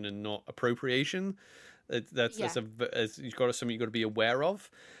appreciation and not appropriation. That's you've got something you've got to be aware of.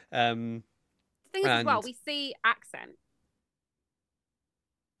 The thing is, as well, we say accent.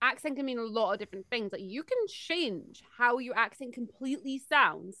 Accent can mean a lot of different things. Like you can change how your accent completely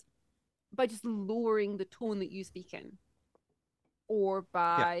sounds by just lowering the tone that you speak in, or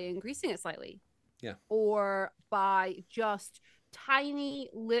by increasing it slightly, or by just tiny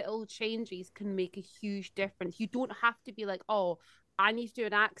little changes can make a huge difference. You don't have to be like, oh, I need to do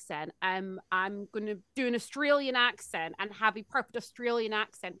an accent. I'm going to do an Australian accent and have a perfect Australian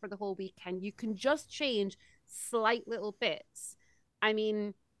accent for the whole weekend. You can just change slight little bits. I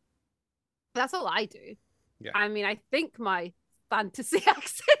mean, that's all I do. Yeah. I mean, I think my fantasy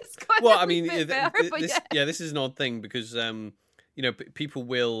accent's quite this is an odd thing because people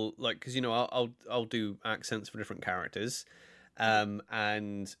will like, because I'll do accents for different characters.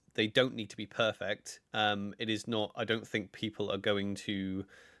 And they don't need to be perfect. It is not. I don't think people are going to.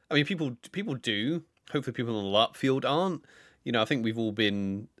 I mean, people do. Hopefully, people on the LARP field aren't. I think we've all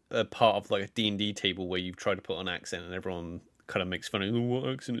been a part of like a D&D table where you've tried to put on an accent and everyone kind of makes fun of, what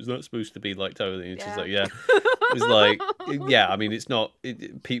accent is that supposed to be like? Totally, it's just like, it's like, I mean, it's not.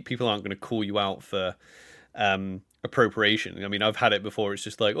 People aren't going to call you out for appropriation. I mean, I've had it before. It's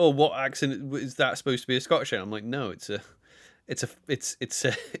just like, oh, what accent is that supposed to be? A Scottish accent? I'm like, no, it's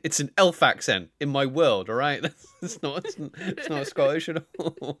an elf accent in my world, all right? It's not Scottish at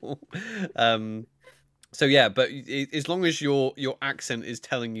all. So yeah, but as long as your accent is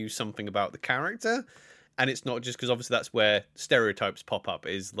telling you something about the character, and it's not just because obviously that's where stereotypes pop up.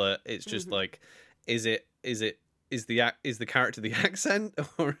 Is that it's just like, is the character the accent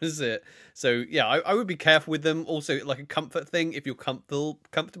or is it? So yeah, I would be careful with them. Also, like a comfort thing, if you're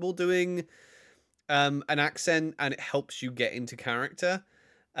comfortable doing an accent and it helps you get into character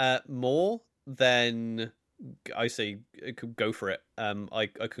more, then I say go for it. I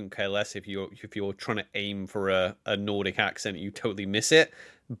couldn't care less if you're trying to aim for a Nordic accent, you totally miss it.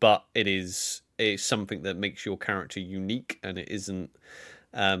 But it's something that makes your character unique, and it isn't.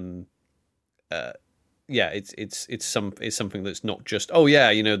 It's something that's not just, oh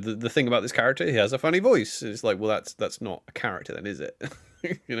yeah, the thing about this character, he has a funny voice. It's like, well, that's not a character then, is it?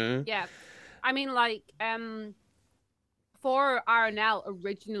 Yeah. I mean, like, for RNL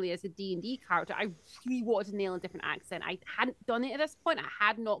originally as a D&D character, I really wanted to nail a different accent. I hadn't done it at this point. I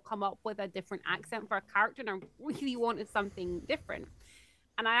had not come up with a different accent for a character, and I really wanted something different.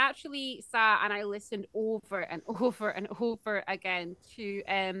 And I actually sat and I listened over and over and over again to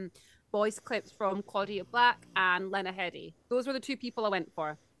voice clips from Claudia Black and Lena Headey. Those were the 2 people I went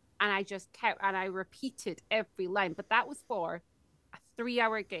for. And I just kept, and I repeated every line. But that was for a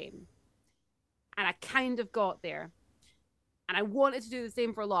 3-hour game. And I kind of got there. And I wanted to do the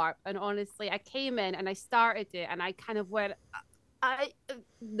same for LARP. And honestly, I came in and I started it and I kind of went,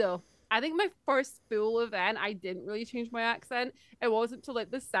 no. I think my first full event, I didn't really change my accent. It wasn't until like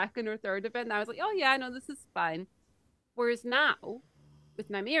the second or third event, and I was like, oh yeah, no, this is fine. Whereas now with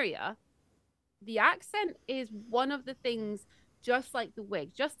Nymeria, the accent is one of the things, just like the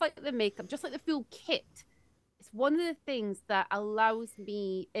wig, just like the makeup, just like the full kit. It's one of the things that allows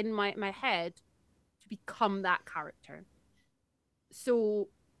me in my head to become that character. So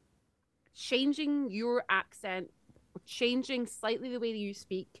changing your accent or changing slightly the way that you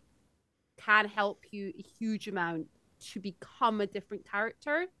speak can help you a huge amount to become a different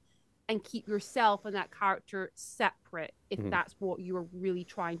character and keep yourself and that character separate if that's what you're really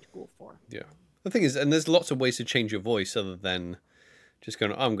trying to go for. Yeah. The thing is, and there's lots of ways to change your voice other than just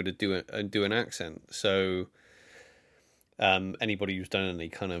going, oh, I'm going to do an accent. So anybody who's done any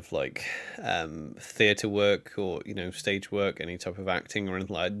kind of like theatre work or, you know, stage work, any type of acting or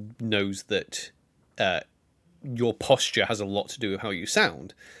anything like that, knows that your posture has a lot to do with how you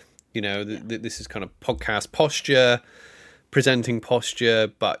sound. You know, this is kind of podcast posture, presenting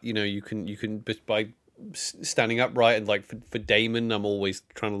posture, but, you know, you can by standing upright, and like for Damon, I'm always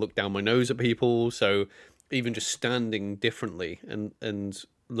trying to look down my nose at people, so even just standing differently and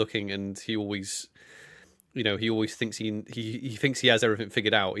looking, and he always, you know, he always thinks he thinks he has everything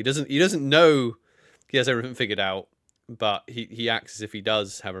figured out. He doesn't know he has everything figured out, but he acts as if he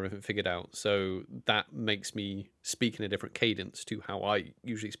does have everything figured out. So that makes me speak in a different cadence to how I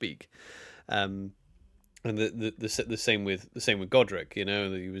usually speak. And the same with Godric, you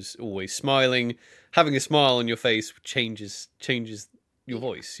know, he was always smiling. Having a smile on your face changes your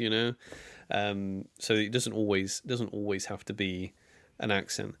voice, you know. So it doesn't always have to be an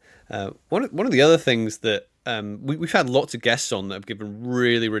accent. One of the other things that we've had lots of guests on that have given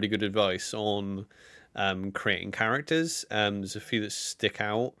really, really good advice on creating characters. There's a few that stick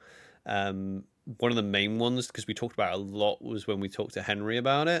out. One of the main ones, because we talked about it a lot, was when we talked to Henry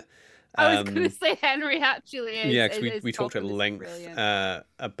about it. I was going to say Henry actually is. Yeah, because we talked at length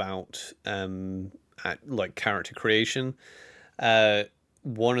about like character creation.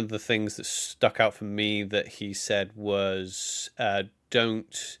 One of the things that stuck out for me that he said was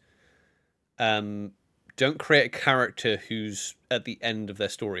don't create a character who's at the end of their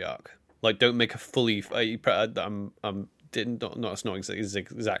story arc. Like, don't make a fully. That's not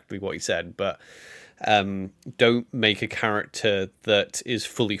exactly what he said, but don't make a character that is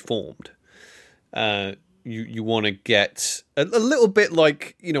fully formed. You want to get a little bit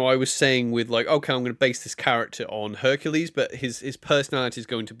like, you know, I was saying with like, okay, I'm going to base this character on Hercules, but his personality is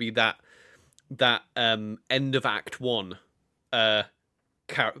going to be that end of Act 1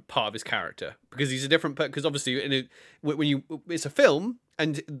 part of his character, because he's a different. Because obviously, it's a film,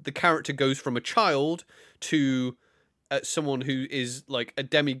 and the character goes from a child to someone who is like a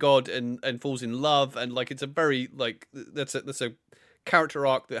demigod and falls in love, and like it's a very like that's a character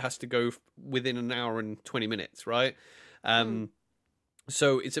arc that has to go within an hour and 20 minutes, right?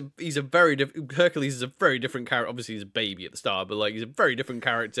 So he's a very Hercules is a very different character. Obviously, he's a baby at the start, but like he's a very different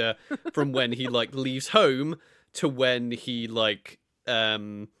character from when he like leaves home to when he like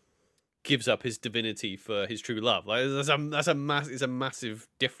gives up his divinity for his true love. Like that's a massive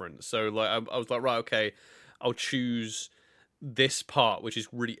difference. So like I was like, right, okay, I'll choose this part, which is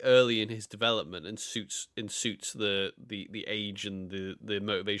really early in his development and suits the age and the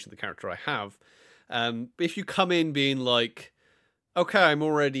motivation of the character I have. But if you come in being like, okay, I'm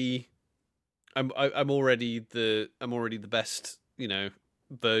already the best, you know,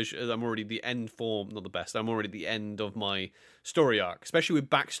 version. I'm already the end form, not the best. I'm already the end of my story arc. Especially with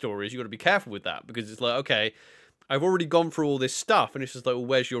backstories, you got to be careful with that, because it's like, okay, I've already gone through all this stuff, and it's just like, well,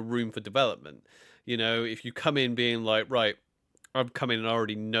 where's your room for development? You know, if you come in being like, right, I've come in and I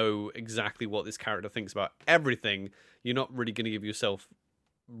already know exactly what this character thinks about everything, you're not really going to give yourself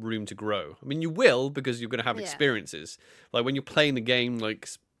room to grow. I mean, you will, because you're going to have experiences. Like when you're playing the game, like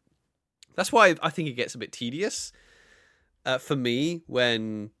that's why I think it gets a bit tedious for me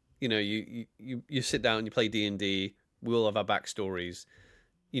when, you know, you sit down and you play D&D. We all have our backstories.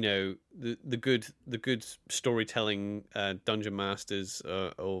 You know, the good storytelling dungeon masters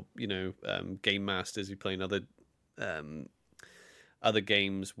or you know, game masters who play in other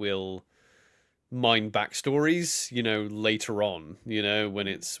games will mine backstories, you know, later on, you know, when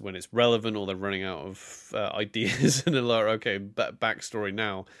it's relevant, or they're running out of ideas and they're like, okay, backstory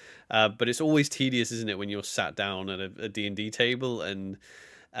now. But it's always tedious, isn't it, when you're sat down at a D&D table and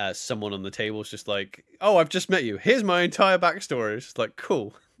someone on the table is just like, oh, I've just met you, here's my entire backstory. It's just like,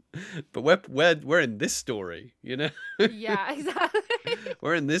 cool. But we're in this story, you know? Yeah, exactly.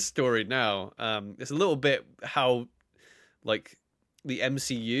 We're in this story now. It's a little bit how, like, the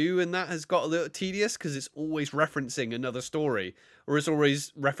MCU and that has got a little tedious because it's always referencing another story, or it's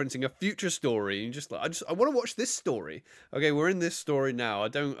always referencing a future story. And just like I want to watch this story. Okay, we're in this story now. I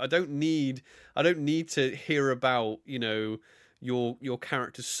don't need to hear about, you know, your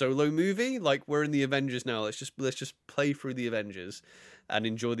character's solo movie. Like, we're in the Avengers now. Let's just play through the Avengers and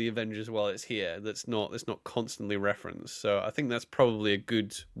enjoy the Avengers while it's here. That's not constantly referenced. So I think that's probably a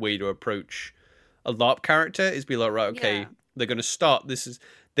good way to approach a LARP character, is be like, right, okay, they're going to start.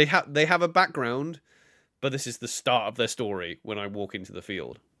 They have a background, but this is the start of their story when I walk into the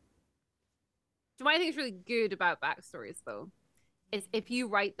field. So what I think is really good about backstories, though, is if you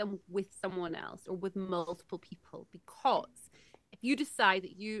write them with someone else or with multiple people, because if you decide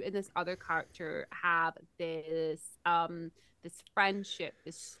that you and this other character have this this friendship,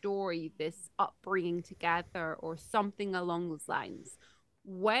 this story, this upbringing together, or something along those lines,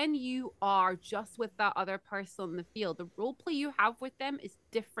 when you are just with that other person in the field, the role play you have with them is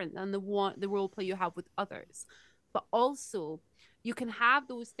different than the role play you have with others. But also, you can have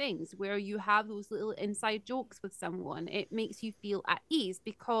those things where you have those little inside jokes with someone. It makes you feel at ease,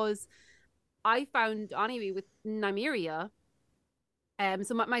 because I found, anyway, with Nymeria,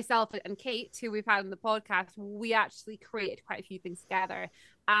 so myself and Kate, who we've had on the podcast, we actually created quite a few things together,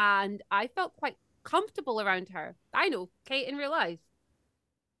 and I felt quite comfortable around her. I know Kate in real life,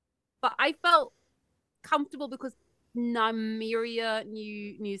 but I felt comfortable because Nymeria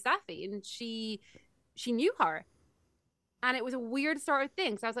knew Safi, and she knew her. And it was a weird sort of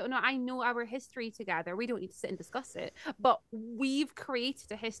thing. So I was like, oh, no, I know our history together. We don't need to sit and discuss it. But we've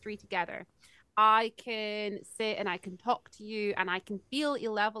created a history together. I can sit and I can talk to you, and I can feel a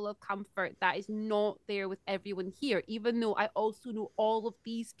level of comfort that is not there with everyone here, even though I also know all of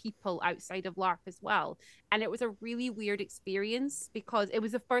these people outside of LARP as well. And it was a really weird experience, because it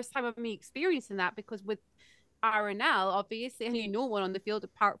was the first time of me experiencing that, because with RNL, obviously, I knew no one on the field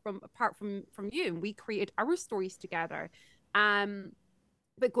apart from you, and we created our stories together.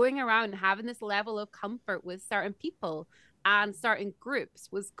 But going around and having this level of comfort with certain people and certain groups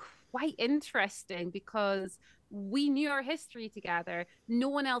was quite interesting, because we knew our history together. No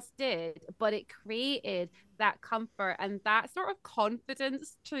one else did, but it created that comfort and that sort of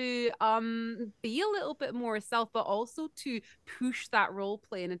confidence to be a little bit more self, but also to push that role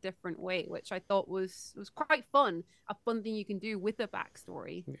play in a different way, which I thought was quite fun. A fun thing you can do with a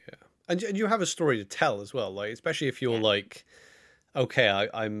backstory. Yeah, and you have a story to tell as well, like, especially if you're like, okay,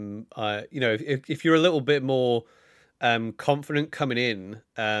 I'm you know, if you're a little bit more confident coming in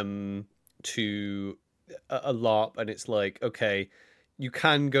to a LARP, and it's like, okay, you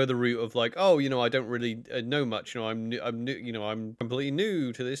can go the route of like, oh, you know, I don't really know much, you know, I'm new, you know, I'm completely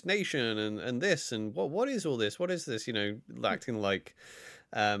new to this nation and this, and what is all this, what is this, you know, acting like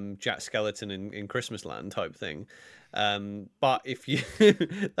Jack Skeleton in Christmas Land type thing. But if you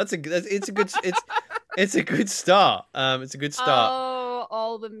it's a good start. It's a good start. Oh,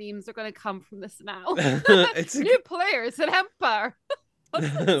 all the memes are going to come from this now. It's new players at Empire.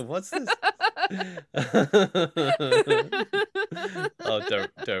 What's this? Oh,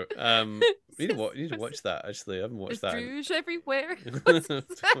 don't. You need to watch that. Actually, I haven't watched that. There's Drooge everywhere.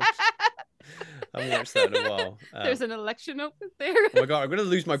 I haven't watched that in a while. There's an election over there. Oh my god, I'm gonna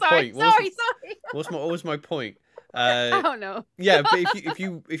lose my point. Sorry. What was my point? I don't know. Yeah, but if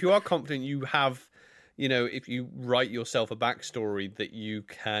you are confident, you have, you know, if you write yourself a backstory that you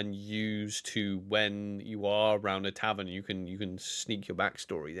can use to, when you are around a tavern, you can sneak your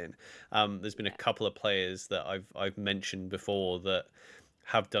backstory in. There's been a couple of players that I've mentioned before that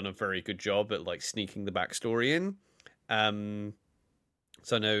have done a very good job at like sneaking the backstory in.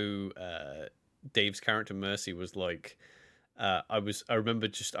 So I know Dave's character Mercy was like, I remember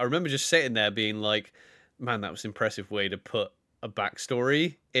just sitting there being like, man, that was an impressive way to put a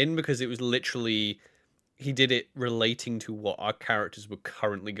backstory in, because it was literally, he did it relating to what our characters were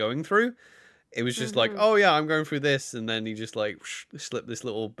currently going through. It was just like, oh yeah, I'm going through this, and then he just like slipped this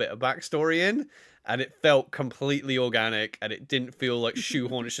little bit of backstory in, and it felt completely organic, and it didn't feel like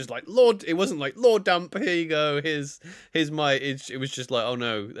shoehorn. It's just like, Lord, it wasn't like, Lord Dump, here you go, here's my. It was just like, oh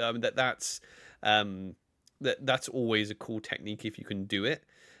no, that's always a cool technique if you can do it.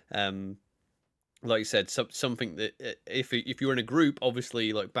 Like you said, something that if you're in a group,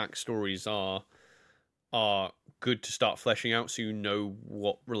 obviously like backstories are good to start fleshing out, so you know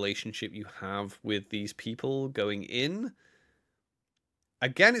what relationship you have with these people going in.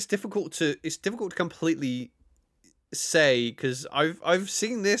 Again, it's difficult to completely say, because I've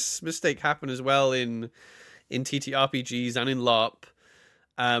seen this mistake happen as well in TTRPGs and in LARP,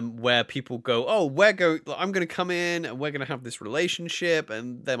 where people go, oh, I'm going to come in and we're going to have this relationship,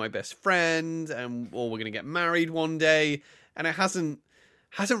 and they're my best friend, or we're going to get married one day, and it hasn't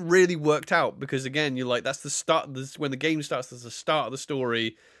really worked out, because again, you're like, that's the start. This, when the game starts, that's the start of the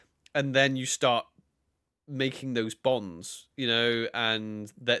story, and then you start making those bonds,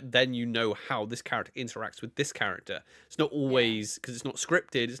 and then how this character interacts with this character. It's not always, because it's not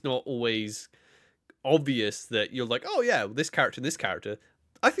scripted, it's not always obvious that you're like, oh yeah, this character and this character,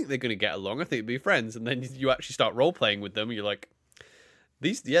 I think they're going to get along, I think they'll be friends, and then you actually start role playing with them, and you're like,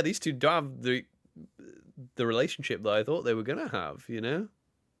 these two don't have the relationship that I thought they were going to have.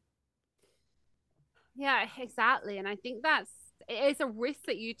 Yeah, exactly. And I think it is a risk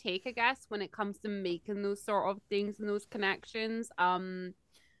that you take, I guess, when it comes to making those sort of things and those connections.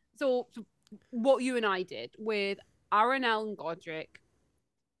 So what you and I did with Aranel and Godric,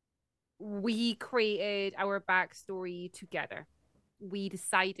 we created our backstory together. We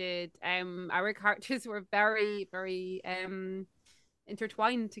decided our characters were very, very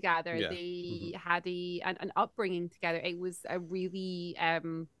intertwined together. Yeah. They had an upbringing together. It was a really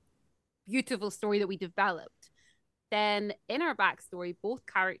beautiful story that we developed. Then in our backstory, both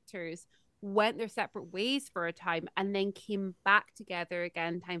characters went their separate ways for a time and then came back together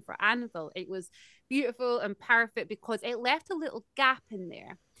again, time for Anvil. It was beautiful and perfect because it left a little gap in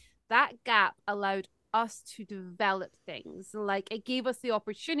there. That gap allowed us to develop things. Like, it gave us the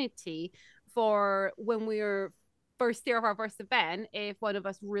opportunity for when we were first day of our first event, if one of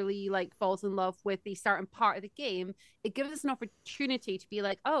us really like falls in love with a certain part of the game, it gives us an opportunity to be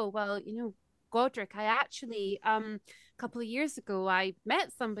like, oh, well, Godric, I actually a couple of years ago I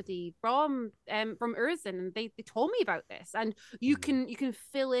met somebody from Urzen, and they told me about this. And you can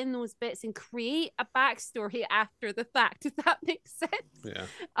fill in those bits and create a backstory after the fact, if that makes sense. Yeah.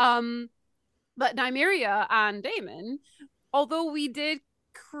 But Nymeria and Damon, although we did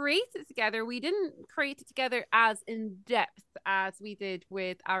create it together, we didn't create it together as in depth as we did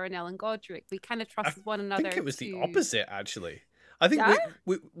with Aranel and Godric. We kind of trusted one another. I think it was the opposite, actually. I think Yeah?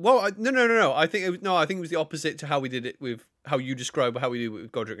 no. I think it was the opposite to how we did it with how you describe how we did it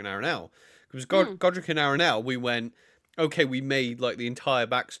with Godric and Aranel. Because Godric and Aranel, we went, okay, we made like the entire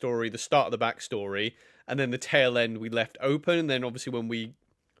backstory, the start of the backstory, and then the tail end we left open, and then obviously when we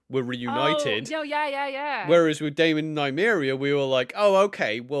were reunited. Oh, no, yeah. Whereas with Damon and Nymeria, we were like, oh,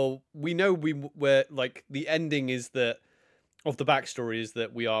 okay, well, we know we're like, the ending is that of the backstory is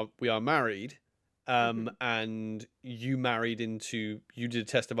that we are married, and you did a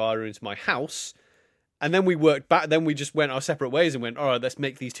test of honor into my house, and then we worked back. Then we just went our separate ways and went, all right, let's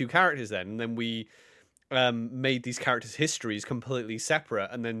make these two characters then, and then we made these characters' histories completely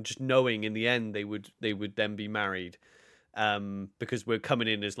separate, and then just knowing in the end they would then be married. Because we're coming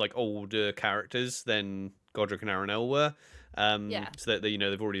in as like older characters than Godric and Aranel were, so that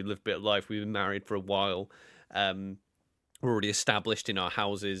they've already lived a bit of life. We've been married for a while, we're already established in our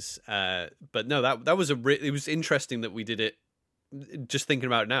houses. But no, that was it was interesting that we did it. Just thinking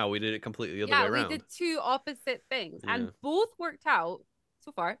about it now, we did it completely the other way around. We did two opposite things, and both worked out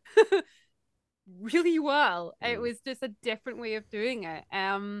so far really well. It was just a different way of doing it.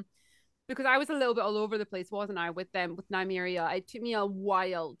 Because I was a little bit all over the place, wasn't I, with Nymeria? It took me a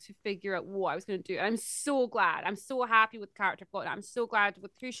while to figure out what I was going to do. And I'm so glad. I'm so happy with the character I've got. I'm so glad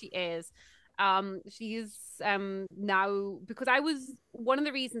with who she is. She's now, because one of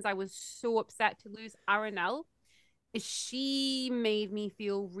the reasons I was so upset to lose Aranel is she made me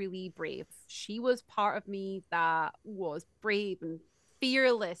feel really brave. She was part of me that was brave and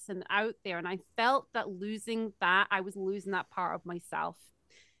fearless and out there. And I felt that losing that, I was losing that part of myself.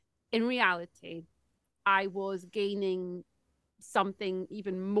 In reality, I was gaining something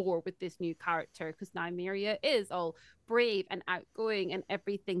even more with this new character, because Nymeria is all brave and outgoing and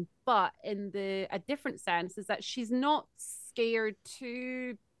everything, but in a different sense is that she's not scared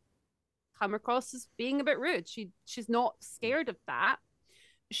to come across as being a bit rude. She's not scared of that.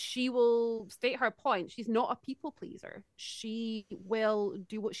 She will state her point. She's not a people pleaser. She will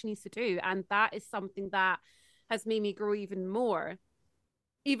do what she needs to do, and that is something that has made me grow even more.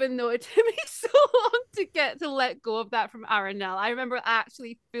 Even though it took me so long to let go of that from Aranel. I remember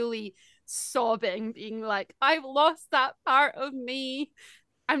actually fully sobbing, being like, I've lost that part of me.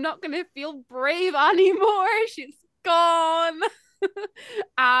 I'm not going to feel brave anymore. She's gone.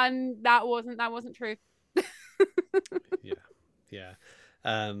 And that wasn't true. Yeah.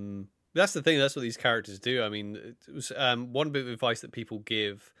 That's the thing. That's what these characters do. I mean, it was one bit of advice that people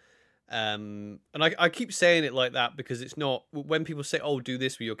give. And I keep saying it like that because it's not, when people say, oh, do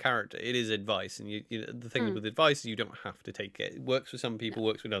this with your character, it is advice. And the thing with advice is you don't have to take it. It works for some people,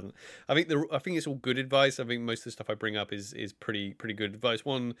 works for doesn't. I think it's all good advice. I think most of the stuff I bring up is pretty good advice.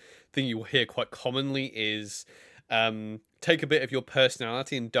 One thing you will hear quite commonly is take a bit of your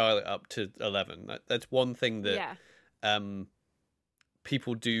personality and dial it up to 11. That's one thing that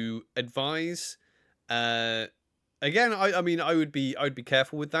people do advise. Again, I mean, I'd be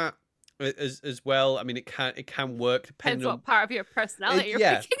careful with that as well. I mean, it can work Depends depending on what part of your personality you're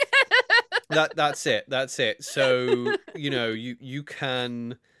yeah. picking. That's it. So you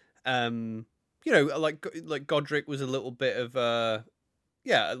can, like Godric was a little bit of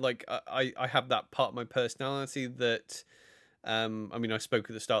yeah, like I have that part of my personality that I mean, I spoke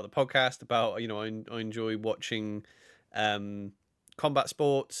at the start of the podcast about I enjoy watching combat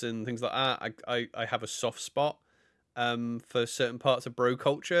sports and things like that. I have a soft spot for certain parts of bro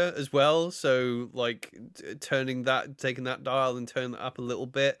culture as well. So like taking that dial and turning that up a little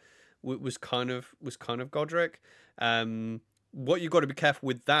bit was kind of Godric. What you've got to be careful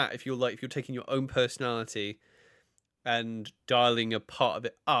with that if you're taking your own personality and dialing a part of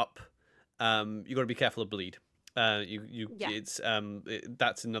it up, you've got to be careful of bleed. It's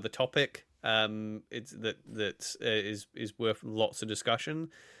that's another topic. It's that is worth lots of discussion.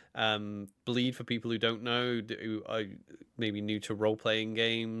 Bleed, for people who don't know, who are maybe new to role playing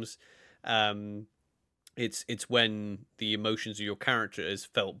games, it's when the emotions of your character is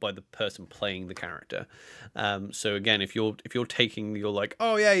felt by the person playing the character. So again, if you're like,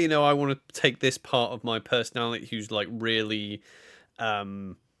 oh yeah, I want to take this part of my personality who's like really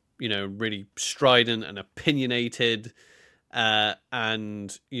really strident and opinionated,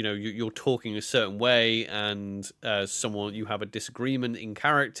 and you're talking a certain way, and someone, you have a disagreement in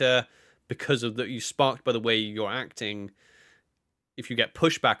character because of that, you sparked by the way you're acting. If you get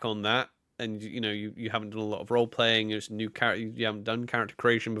pushback on that, and you haven't done a lot of role playing, there's new character, you haven't done character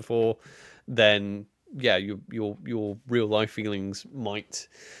creation before, then yeah, your real life feelings might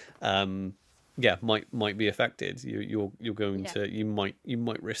might be affected. You're going to you might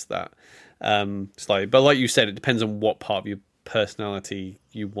risk that slightly. But like you said, it depends on what part of your personality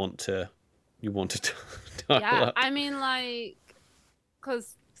you want to dial up. I mean, like,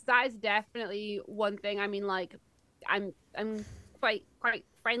 because that is definitely one thing. I mean, like, I'm quite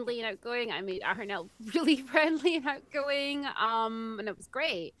friendly and outgoing. I made Arnell really friendly and outgoing, and it was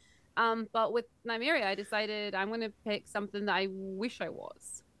great. But with Nymeria, I decided I'm going to pick something that I wish I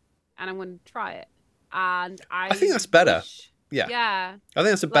was, and I'm going to try it. And I think that's better. Yeah. I think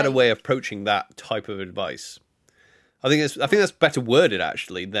that's a better way of approaching that type of advice. I think that's better worded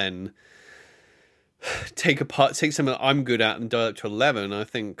actually than take something that I'm good at and dial it to 11. I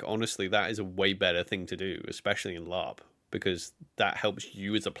think honestly that is a way better thing to do, especially in LARP, because that helps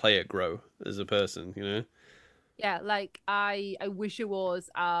you as a player grow as a person, Yeah, like I wish it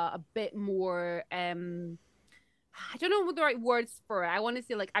was a bit more I don't know what the right words for it. I want to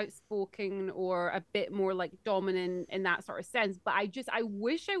say like outspoken or a bit more like dominant in that sort of sense. But I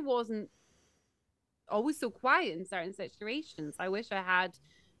wish I wasn't always so quiet in certain situations. I wish I had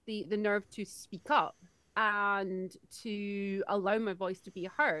the nerve to speak up and to allow my voice to be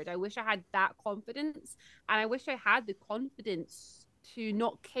heard. I wish I had that confidence, and I wish I had the confidence to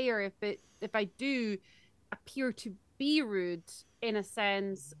not care if I do appear to be rude in a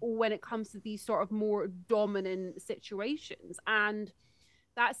sense when it comes to these sort of more dominant situations. And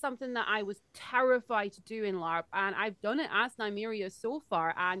that's something that I was terrified to do in LARP, and I've done it as Nymeria so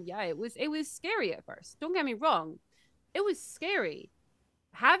far. And yeah, it was scary at first. Don't get me wrong, it was scary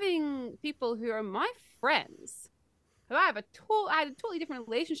having people who are my friends, who I had a totally different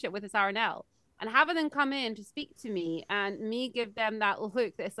relationship with as RNL, and having them come in to speak to me and me give them that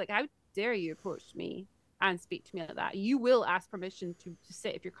look that's like, how dare you approach me and speak to me like that? You will ask permission to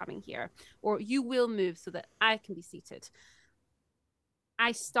sit if you're coming here, or you will move so that I can be seated.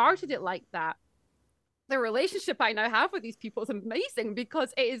 I started it like that. The relationship I now have with these people is amazing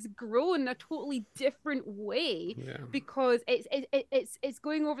because it has grown a totally different way. Yeah. Because it's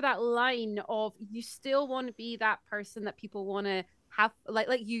going over that line of, you still want to be that person that people want to have,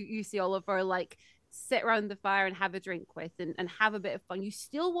 like you see Oliver, like sit around the fire and have a drink with and have a bit of fun. You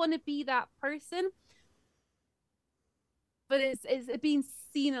still want to be that person, but it's being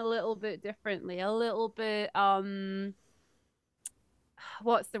seen a little bit differently, a little bit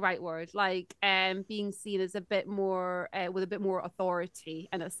what's the right word, like being seen as a bit more with a bit more authority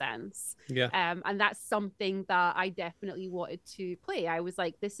in a sense. And that's something that I definitely wanted to play. I was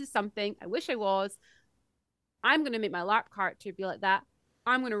like, this is something I wish I was. I'm going to make my LARP character be like that.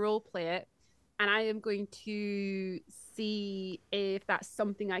 I'm going to role play it, and I am going to see if that's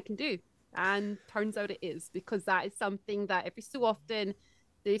something I can do. And turns out it is, because that is something that every so often,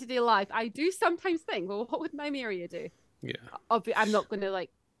 day-to-day life, I do sometimes think, well, what would Nymeria do? Yeah. I'm not going to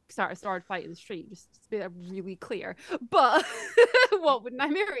like start a sword fight in the street, just to be really clear. But what would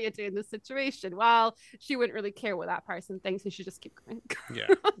Nymeria do in this situation? Well, she wouldn't really care what that person thinks, and she'd just keep going.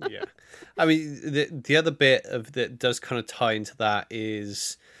 Yeah. I mean, the other bit of that does kind of tie into that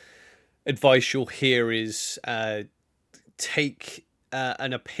is advice you'll hear is take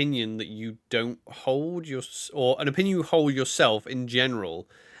an opinion that you don't hold or an opinion you hold yourself in general,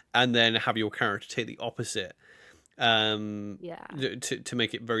 and then have your character take the opposite. To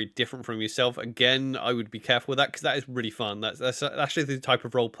make it very different from yourself. Again, I would be careful with that, because that is really fun. That's actually the type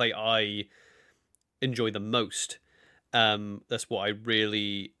of roleplay I enjoy the most. That's what I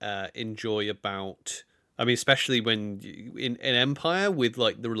really enjoy about. I mean, especially when in Empire with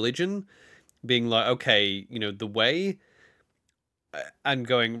like the religion being like, okay, the way, and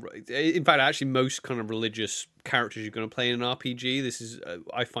going. In fact, actually, most kind of religious characters you're going to play in an RPG, this is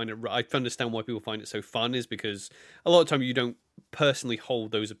I understand why people find it so fun, is because a lot of time you don't personally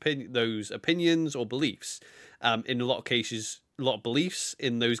hold those opinions or beliefs. In a lot of cases, a lot of beliefs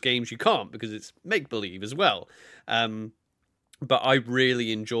in those games you can't, because it's make believe as well. But I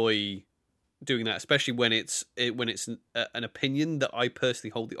really enjoy doing that, especially when it's an opinion that I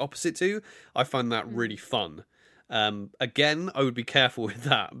personally hold the opposite to. I find that really fun. Again, I would be careful with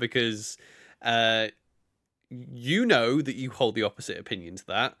that, because that you hold the opposite opinion to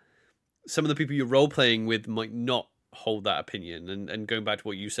that. Some of the people you're role playing with might not hold that opinion. And going back to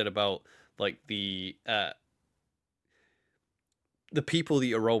what you said about like the people that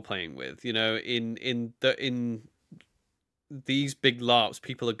you're role playing with, in these big LARPs,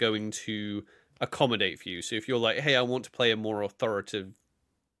 people are going to accommodate for you. So if you're like, hey, I want to play a more authoritative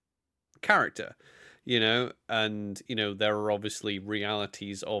character, and there are obviously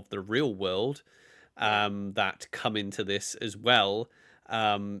realities of the real world that come into this as well.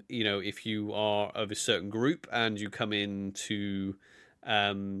 If you are of a certain group and you come into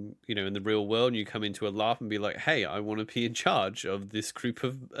in the real world, and you come into a LARP and be like, hey, I want to be in charge of this group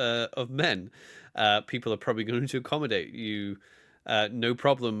of men, people are probably going to accommodate you, no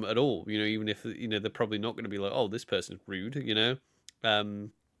problem at all. Even if they're probably not going to be like, oh, this person's rude,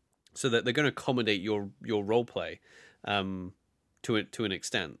 so that they're going to accommodate your role play to an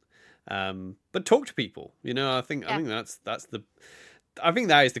extent. But talk to people. I think that's the. I think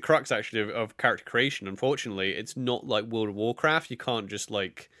that is the crux actually of character creation. Unfortunately, it's not like World of Warcraft. You can't just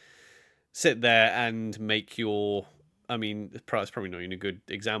like sit there and make your. I mean, it's probably not even a good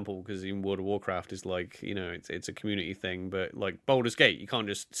example, because even World of Warcraft is like, it's a community thing. But like Baldur's Gate, you can't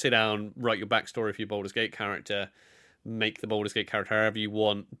just sit down, write your backstory for your Baldur's Gate character, make the Baldur's Gate character however you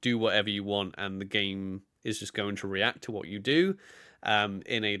want, do whatever you want, and the game is just going to react to what you do.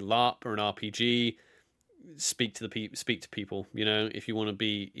 In a LARP or an RPG, speak to people. If you want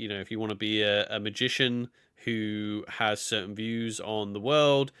to be a magician who has certain views on the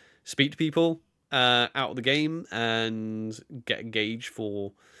world, speak to people out of the game and get a gauge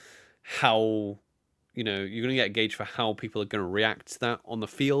for how you're going to get a gauge for how people are going to react to that on the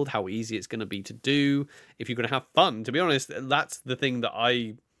field, how easy it's going to be to do, if you're going to have fun. To be honest, that's the thing that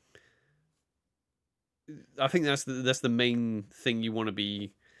I think that's the main thing you want to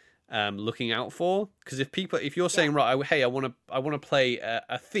be looking out for. Because if you're saying, right, hey, I want to play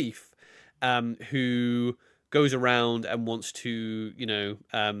a thief who goes around and wants to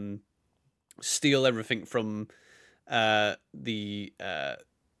steal everything from the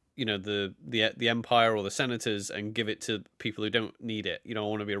empire or the senators and give it to people who don't need it. I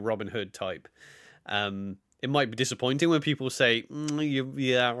want to be a Robin Hood type. It might be disappointing when people say,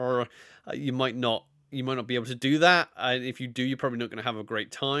 or you might not be able to do that. And if you do, you're probably not going to have a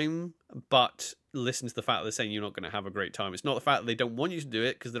great time. But listen to the fact that they're saying you're not going to have a great time. It's not the fact that they don't want you to do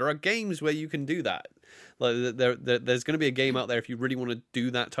it, because there are games where you can do that. Like there's going to be a game out there if you really want to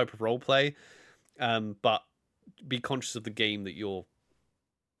do that type of role play. But be conscious of the game that you're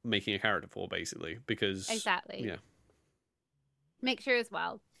making a character for, basically, because exactly. Make sure as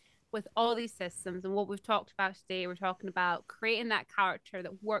well, with all these systems and what we've talked about today, we're talking about creating that character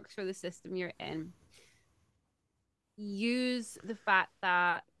that works for the system you're in. Use the fact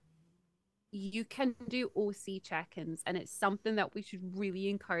that you can do OC check-ins, and it's something that we should really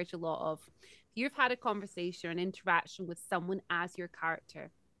encourage a lot of. If you've had a conversation or an interaction with someone as your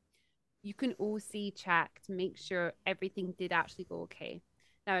character, you can OC check to make sure everything did actually go okay.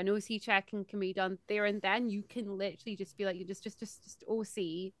 Now, an OC checking can be done there and then. You can literally just be like, you just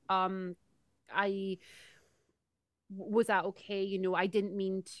OC. Was that okay? I didn't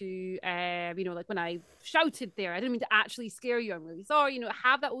mean to, like when I shouted there, I didn't mean to actually scare you. I'm really sorry.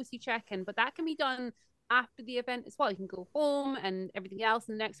 Have that OC check-in, but that can be done after the event as well. You can go home and everything else.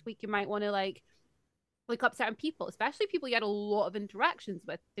 And the next week you might want to like look up certain people, especially people you had a lot of interactions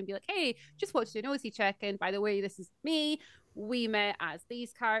with, and be like, hey, just watched a nosy check-in. By the way, this is me. We met as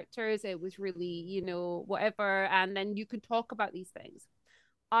these characters. It was really, whatever. And then you can talk about these things.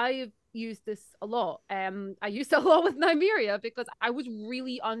 I've used this a lot. I used it a lot with Nymeria because I was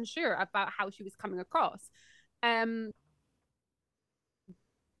really unsure about how she was coming across. To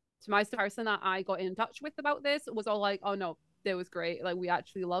my person that I got in touch with about this was all like, oh no, that was great. Like, we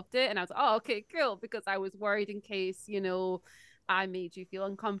actually loved it. And I was like, oh, okay, cool. Because I was worried in case, I made you feel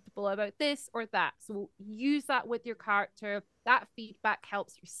uncomfortable about this or that. So use that with your character. That feedback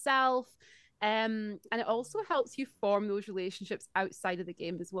helps yourself. And it also helps you form those relationships outside of the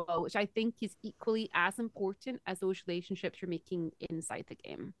game as well, which I think is equally as important as those relationships you're making inside the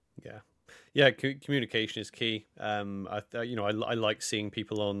game. Yeah, communication is key. I like seeing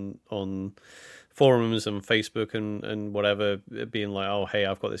people on forums and Facebook and whatever being like, oh, hey,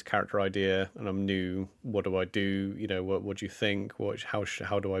 I've got this character idea and I'm new. What do I do? What do you think? How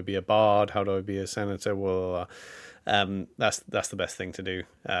do I be a bard? How do I be a senator? Well, that's the best thing to do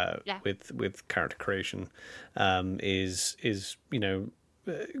with character creation. Is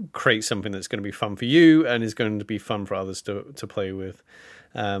create something that's going to be fun for you and is going to be fun for others to play with.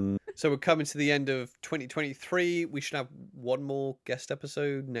 So we're coming to the end of 2023. We should have one more guest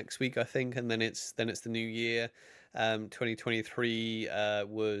episode next week, I think, and then it's the new year. 2023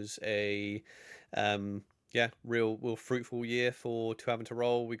 was a real fruitful year for To Have and To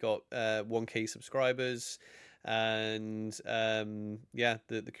Roll. We got 1K subscribers, and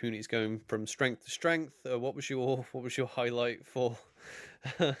the community is going from strength to strength. What was your highlight for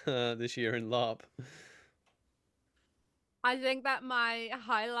this year in LARP? I think that my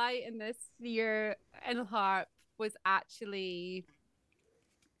highlight in this year in LARP was actually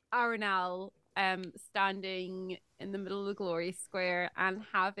Arenal standing in the middle of the glory square and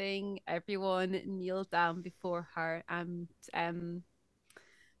having everyone kneel down before her and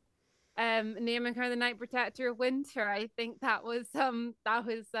naming her the Night Protector of Winter. I think that was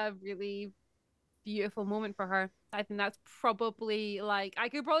a really beautiful moment for her. I think that's probably, like, I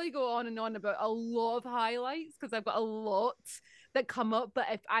could probably go on and on about a lot of highlights because I've got a lot that come up, but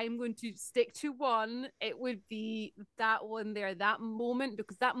if I'm going to stick to one, it would be that one there, that moment,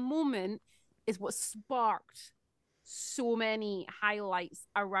 because that moment is what sparked so many highlights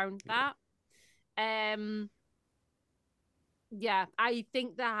around that. I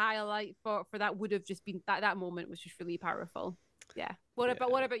think the highlight for that would have just been that moment was just really powerful. Yeah. What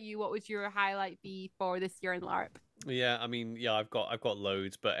about you? What would your highlight be for this year in LARP? Yeah, I mean, I've got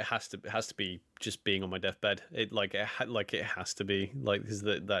loads, but it has to be just being on my deathbed. It has to be like, because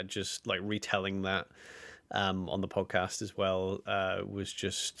that just like retelling that on the podcast as well was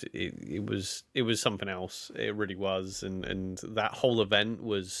just it was something else. It really was, and that whole event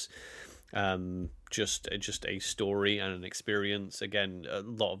was just a story and an experience. Again, a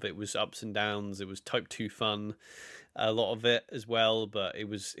lot of it was ups and downs. It was type 2 fun, a lot of it as well, but it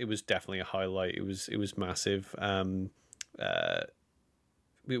was definitely a highlight. It was massive.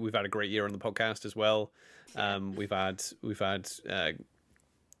 We've had a great year on the podcast as well. We've had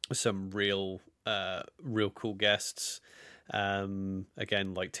some real cool guests.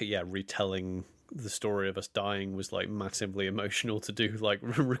 Again, like retelling the story of us dying was like massively emotional to do, like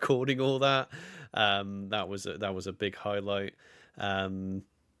recording all that. That was a big highlight.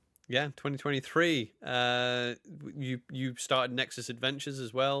 2023. You started Nexus Adventures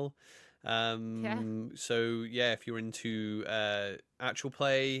as well. So if you're into actual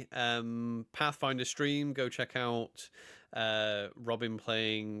play, Pathfinder stream, go check out Robin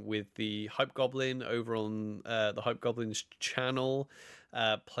playing with the Hype Goblin over on the Hype Goblin's channel,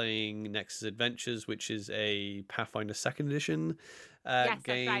 playing Nexus Adventures, which is a Pathfinder 2nd edition yes,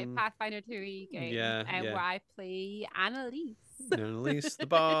 game. That's right, Pathfinder 2e game. Where I play Annalise. Annalise, the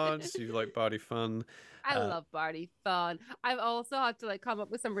bards. You like bardy fun. I love bardy fun. I've also had to come up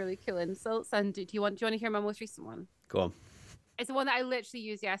with some really cool insults. And do you want to hear my most recent one? Go on. It's the one that I literally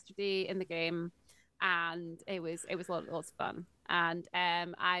used yesterday in the game, and it was lots of fun. And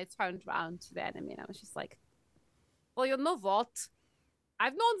I turned around to the enemy and I was just like, "Well, you know what?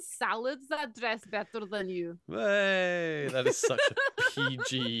 I've known salads that dress better than you." Hey, that is such a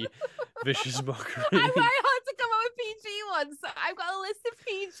PG vicious mockery. I had to come up with PG ones. So I've got a list of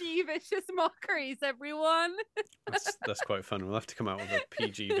PG vicious mockeries, everyone. That's quite fun. We'll have to come out with a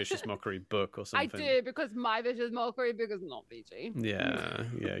PG vicious mockery book or something. I do, because my vicious mockery book is not PG. Yeah.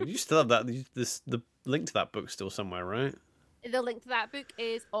 You still have that. The link to that book still somewhere, right? The link to that book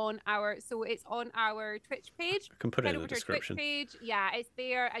is on our Twitch page. I can put it in the description. Twitch page. Yeah, it's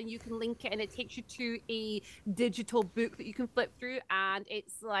there, and you can link it, and it takes you to a digital book that you can flip through, and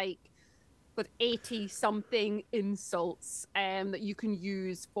it's like with 80 something insults that you can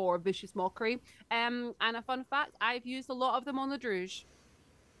use for vicious mockery. And a fun fact, I've used a lot of them on the Druge.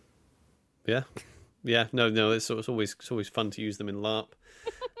 Yeah. No, it's always fun to use them in LARP.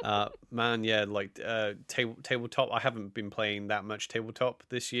 Man, yeah, like tabletop. I haven't been playing that much tabletop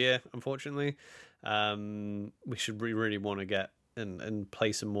this year, unfortunately. We should really want to get and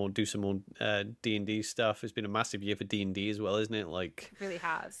play some more, do some more D&D stuff. It's been a massive year for D&D as well, isn't it? Like, it really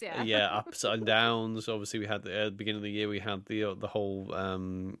has, yeah. Yeah, ups and downs. Obviously, we had the beginning of the year. We had the whole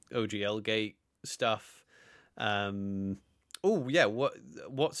OGL Gate stuff. Oh yeah,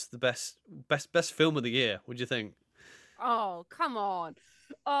 what's the best film of the year? What do you think? Oh, come on.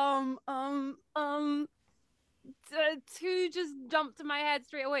 Two just jumped to my head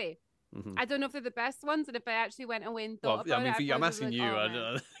straight away. Mm-hmm. I don't know if they're the best ones, and if I actually went away and thought Well, about it, I'm asking like, you. oh, I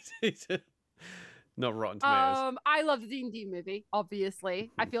don't not Rotten Tomatoes. I love the D&D movie,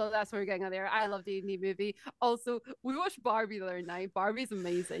 obviously. I feel like that's where we're getting at there. I love the D&D movie. Also, we watched Barbie the other night. Barbie's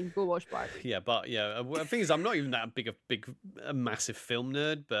amazing. Go watch Barbie. Yeah, but yeah, the thing is, I'm not even that a massive film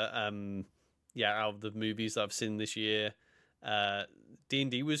nerd, but yeah, out of the movies that I've seen this year,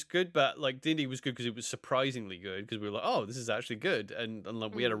 D&D was good, but like D&D was good because it was surprisingly good, because we were like, oh, this is actually good, and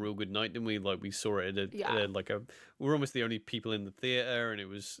like we had a real good night, didn't we? Like we saw it at we were almost the only people in the theater, and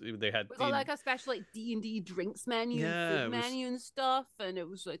they had like a special like D&D drinks menu, and food menu and stuff, and it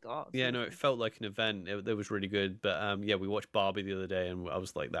was like, oh yeah, no, it felt like an event. It was really good, but yeah, we watched Barbie the other day, and I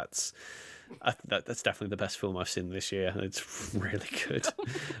was like, that's definitely the best film I've seen this year. It's really good.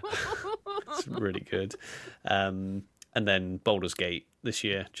 It's really good. And then Baldur's Gate this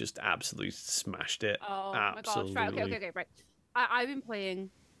year just absolutely smashed it. Oh absolutely. My gosh! Right, okay, right. I've been playing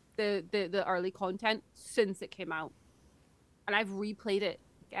the early content since it came out, and I've replayed it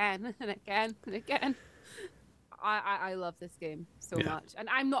again and again and again. I love this game so much, and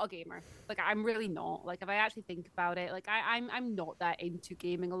I'm not a gamer. Like, I'm really not. Like, if I actually think about it, like I'm not that into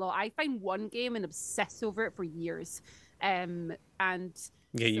gaming a lot. I find one game and obsess over it for years, and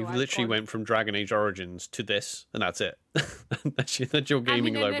yeah, you literally went from Dragon Age Origins to this, and that's it. that's your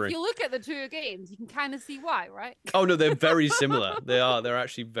gaming library. If you look at the two games, you can kind of see why, right? Oh no, they're very similar. They're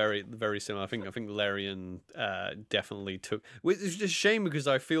actually very, very similar. I think Larian definitely took. Which is just a shame, because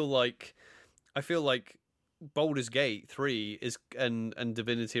I feel like Baldur's Gate 3 and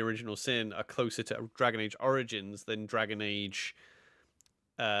Divinity Original Sin are closer to Dragon Age Origins than Dragon Age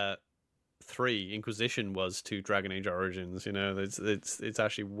 3 Inquisition was to Dragon Age Origins. You know, it's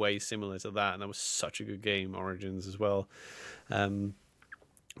actually way similar to that, and that was such a good game, Origins as well.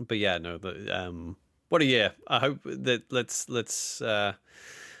 But yeah, no, what a year! I hope that let's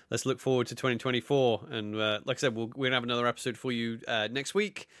look forward to 2024, and like I said, we're gonna have another episode for you next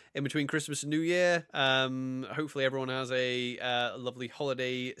week in between Christmas and New Year. Hopefully everyone has a lovely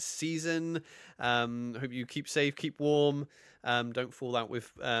holiday season. Hope you keep safe, keep warm. Don't fall out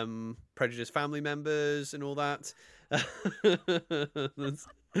with prejudiced family members and all that.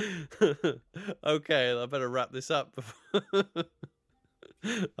 Okay, I better wrap this up.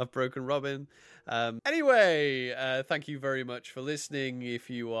 I've broken Robin. Anyway, thank you very much for listening. If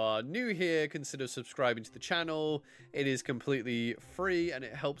you are new here, consider subscribing to the channel. It is completely free and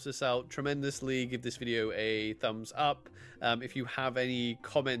it helps us out tremendously. Give this video a thumbs up. If you have any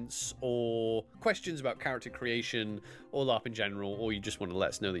comments or questions about character creation or LARP in general, or you just want to let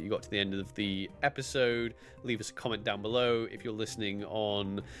us know that you got to the end of the episode, leave us a comment down below. If you're listening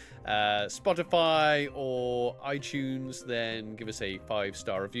on Spotify or iTunes, then give us a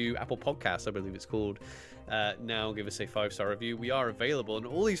 5-star review. Apple Podcasts, I believe it's called. Now give us a 5-star review. We are available on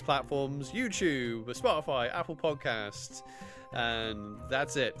all these platforms: YouTube, Spotify, Apple Podcasts, and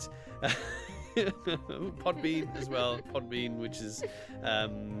that's it. Podbean as well, Podbean, which is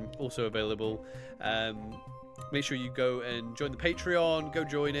also available. Make sure you go and join the Patreon. Go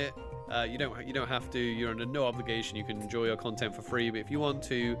join it. You don't have to. You're under no obligation. You can enjoy our content for free. But if you want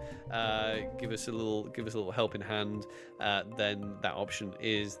to give us a little helping hand, then that option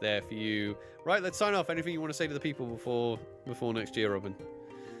is there for you. Right, let's sign off. Anything you want to say to the people before next year, Robin?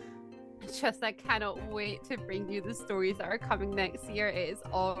 Just, I cannot wait to bring you the stories that are coming next year. It is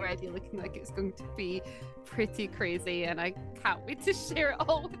already looking like it's going to be pretty crazy, and I can't wait to share it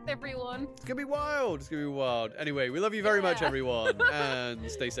all with everyone. It's gonna be wild. Anyway, we love you very much, everyone, and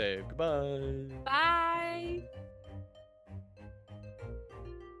stay safe. Goodbye. Bye.